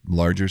the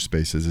larger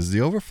spaces is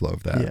the overflow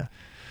of that. Yeah.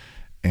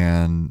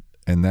 And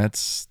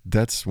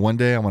that's one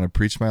day I want to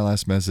preach my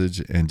last message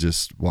and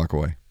just walk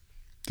away.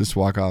 Just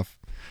walk off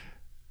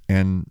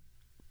and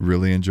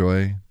really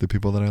enjoy the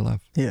people that I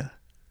love. Yeah.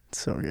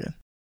 So good.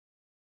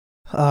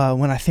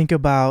 When I think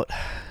about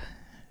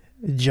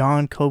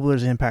Jon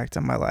Cobler's impact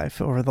on my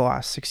life over the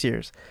last 6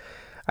 years,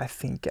 I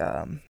think,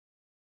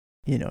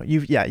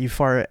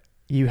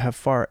 you have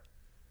far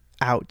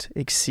out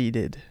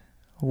exceeded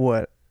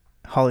what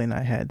Holly and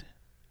I had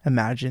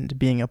imagined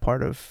being a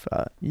part of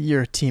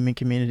your team and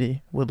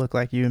community would look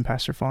like, you and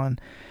Pastor Fawn.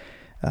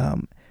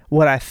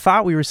 What I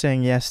thought we were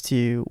saying yes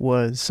to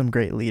was some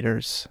great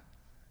leaders,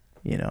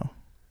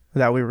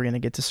 that we were going to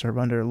get to serve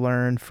under,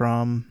 learn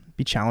from,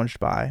 be challenged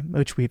by,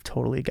 which we've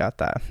totally got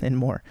that and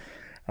more.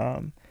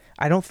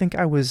 I don't think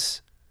I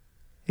was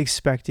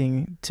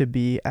expecting to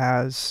be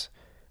as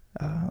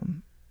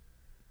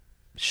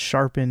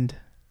sharpened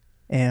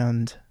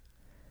and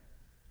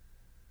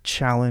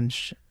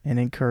challenged and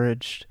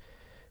encouraged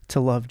to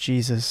love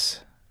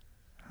Jesus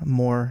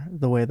more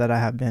the way that I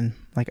have been.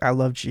 Like, I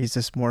love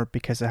Jesus more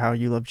because of how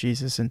you love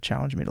Jesus and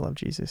challenged me to love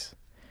Jesus,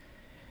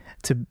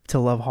 to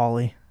love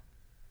Holly.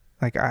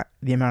 Like,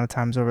 the amount of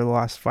times over the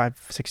last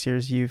 5-6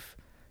 years you've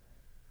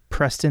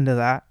pressed into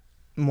that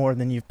more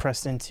than you've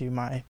pressed into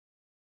my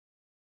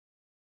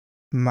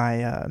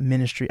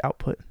ministry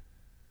output.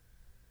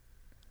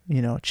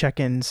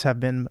 Check-ins have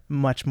been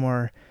much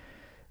more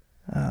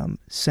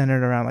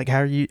centered around, like, how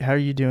are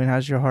you doing?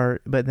 How's your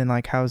heart? But then,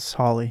 like, how's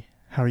Holly?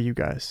 How are you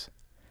guys?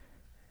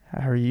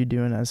 How are you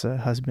doing as a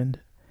husband?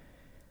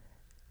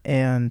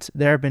 And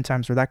there have been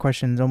times where that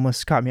question's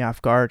almost caught me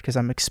off guard because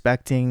I'm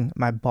expecting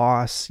my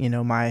boss,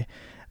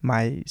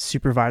 my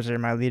supervisor,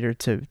 my leader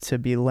to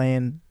be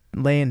laying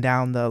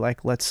down the,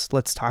 like, let's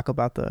talk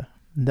about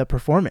the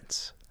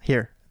performance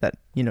here that,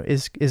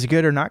 is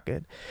good or not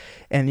good.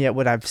 And yet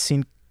what I've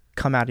seen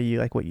come out of you,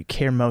 like, what you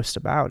care most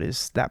about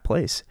is that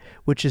place,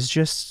 which is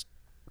just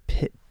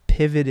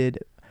pivoted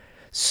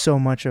so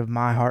much of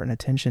my heart and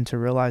attention to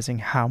realizing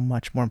how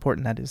much more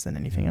important that is than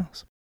anything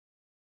else,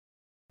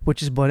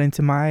 which is bled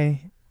into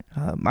my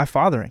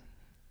fathering.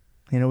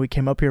 We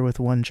came up here with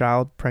one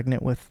child,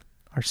 pregnant with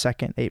our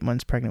second, 8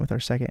 months pregnant with our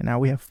second. And now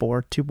we have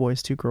 4, 2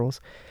 boys, 2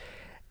 girls.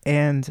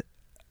 And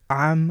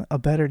I'm a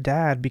better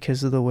dad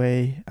because of the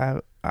way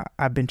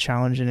I've been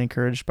challenged and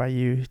encouraged by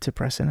you to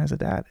press in as a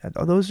dad.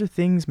 Those are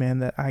things, man,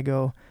 that I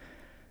go,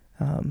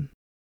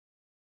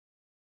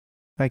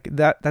 like,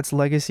 that's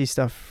legacy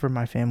stuff for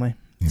my family.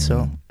 Mm-hmm.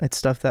 So it's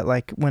stuff that,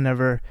 like,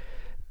 whenever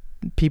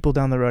people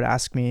down the road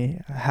ask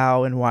me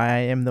how and why I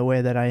am the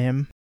way that I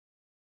am,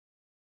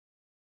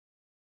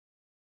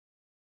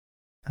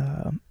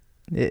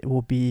 it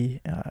will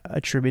be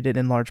attributed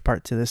in large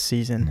part to this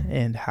season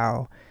and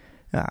how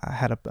I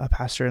had a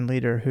pastor and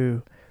leader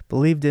who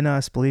believed in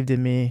us, believed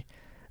in me.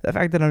 The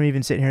fact that I'm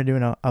even sitting here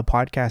doing a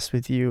podcast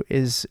with you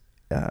is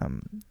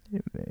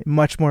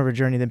much more of a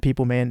journey than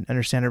people may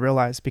understand or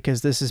realize,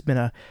 because this has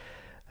been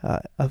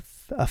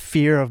a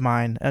fear of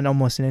mine, and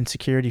almost an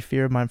insecurity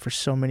fear of mine for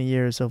so many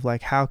years, of,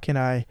 like, how can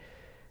I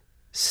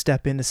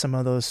step into some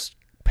of those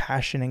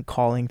passion and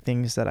calling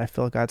things that I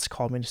feel God's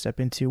called me to step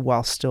into,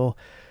 while still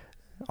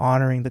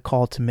honoring the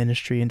call to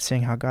ministry and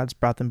seeing how God's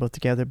brought them both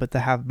together. But to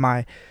have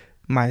my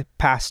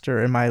pastor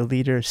and my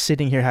leader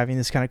sitting here having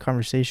this kind of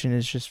conversation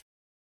is just,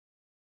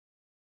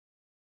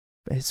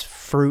 it's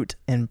fruit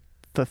and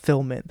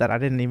fulfillment that I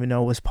didn't even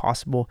know was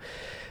possible.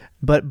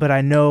 But I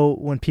know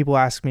when people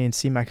ask me and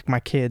see my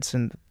kids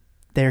and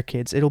their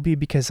kids, it'll be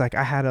because, like,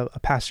 I had a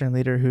pastor and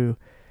leader who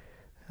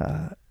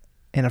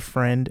and a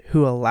friend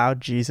who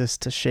allowed Jesus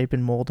to shape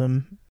and mold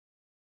him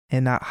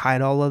and not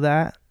hide all of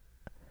that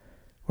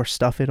or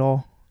stuff it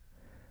all,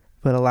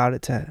 but allowed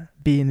it to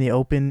be in the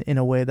open in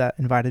a way that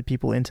invited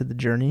people into the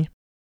journey.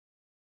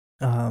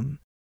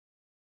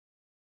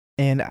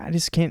 And I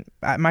just can't,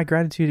 my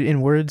gratitude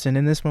in words and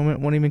in this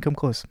moment won't even come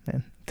close,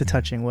 man, to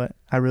touching what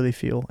I really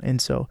feel.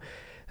 And so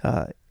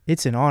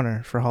it's an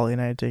honor for Holly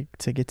and I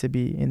to get to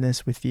be in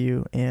this with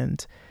you.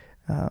 And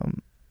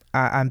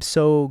I'm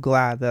so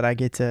glad that I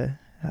get to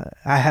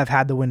I have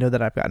had the window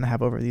that I've gotten to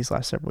have over these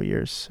last several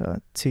years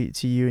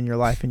to you and your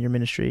life and your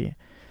ministry,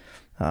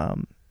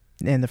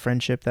 and the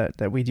friendship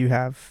that we do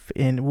have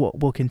and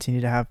we'll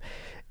continue to have.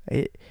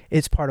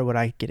 It's part of what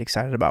I get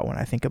excited about when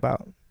I think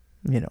about,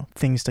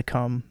 things to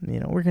come.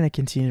 We're going to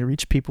continue to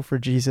reach people for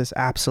Jesus.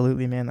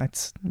 Absolutely, man.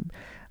 That's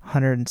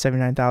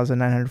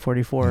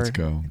 179,944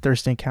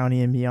 Thurston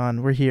County and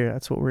beyond. We're here.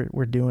 That's what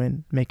we're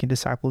doing, making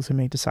disciples who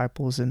make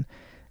disciples and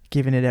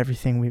giving it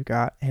everything we've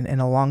got.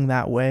 And along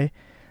that way,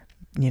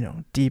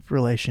 deep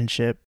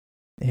relationship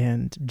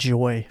and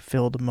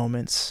joy-filled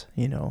moments,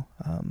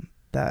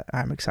 that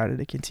I'm excited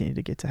to continue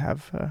to get to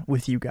have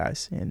with you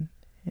guys and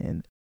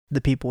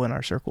the people in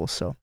our circles.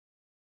 So,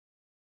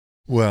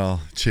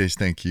 well, Chase,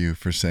 thank you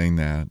for saying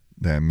that.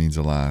 That means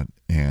a lot.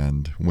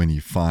 And when you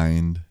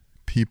find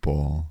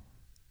people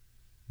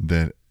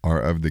that are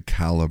of the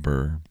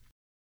caliber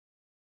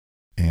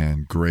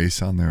and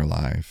grace on their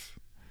life,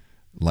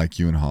 like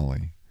you and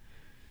Holly,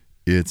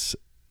 it's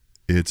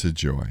a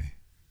joy.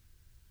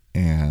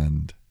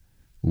 And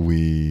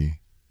we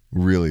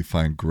really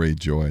find great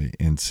joy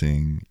in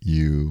seeing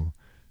you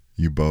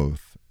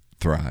both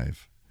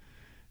thrive.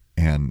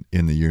 And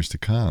in the years to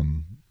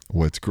come,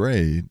 what's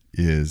great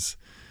is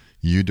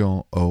you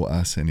don't owe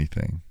us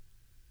anything.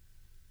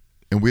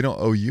 And we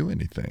don't owe you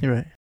anything. You're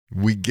right.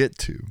 We get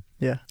to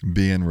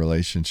be in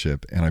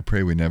relationship. And I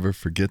pray we never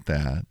forget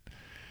that.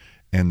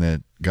 And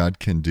that God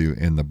can do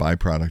in the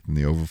byproduct and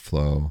the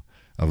overflow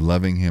of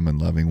loving him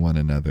and loving one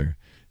another,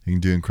 he can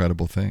do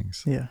incredible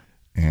things. Yeah.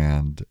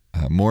 And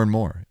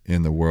more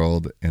in the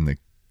world and the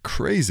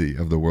crazy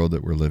of the world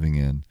that we're living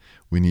in,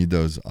 we need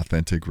those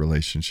authentic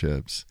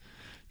relationships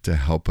to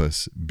help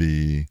us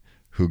be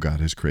who God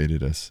has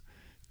created us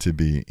to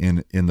be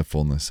in the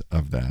fullness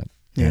of that.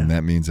 Yeah. And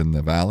that means in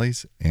the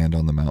valleys and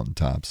on the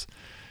mountaintops,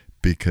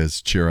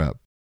 because cheer up,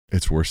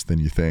 it's worse than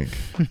you think.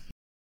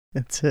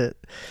 That's it.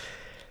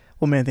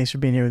 Well, man, thanks for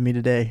being here with me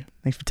today.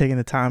 Thanks for taking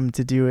the time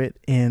to do it.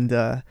 And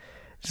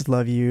just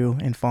love you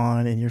and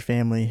Fawn and your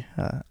family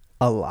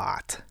a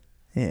lot.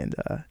 And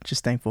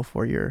just thankful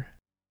for your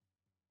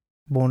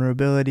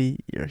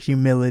vulnerability, your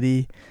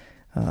humility,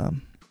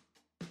 and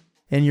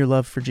your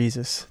love for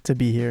Jesus to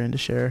be here and to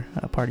share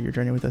a part of your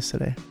journey with us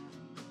today.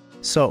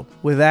 So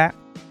with that,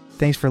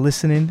 thanks for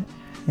listening.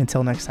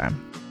 Until next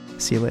time,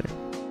 see you later.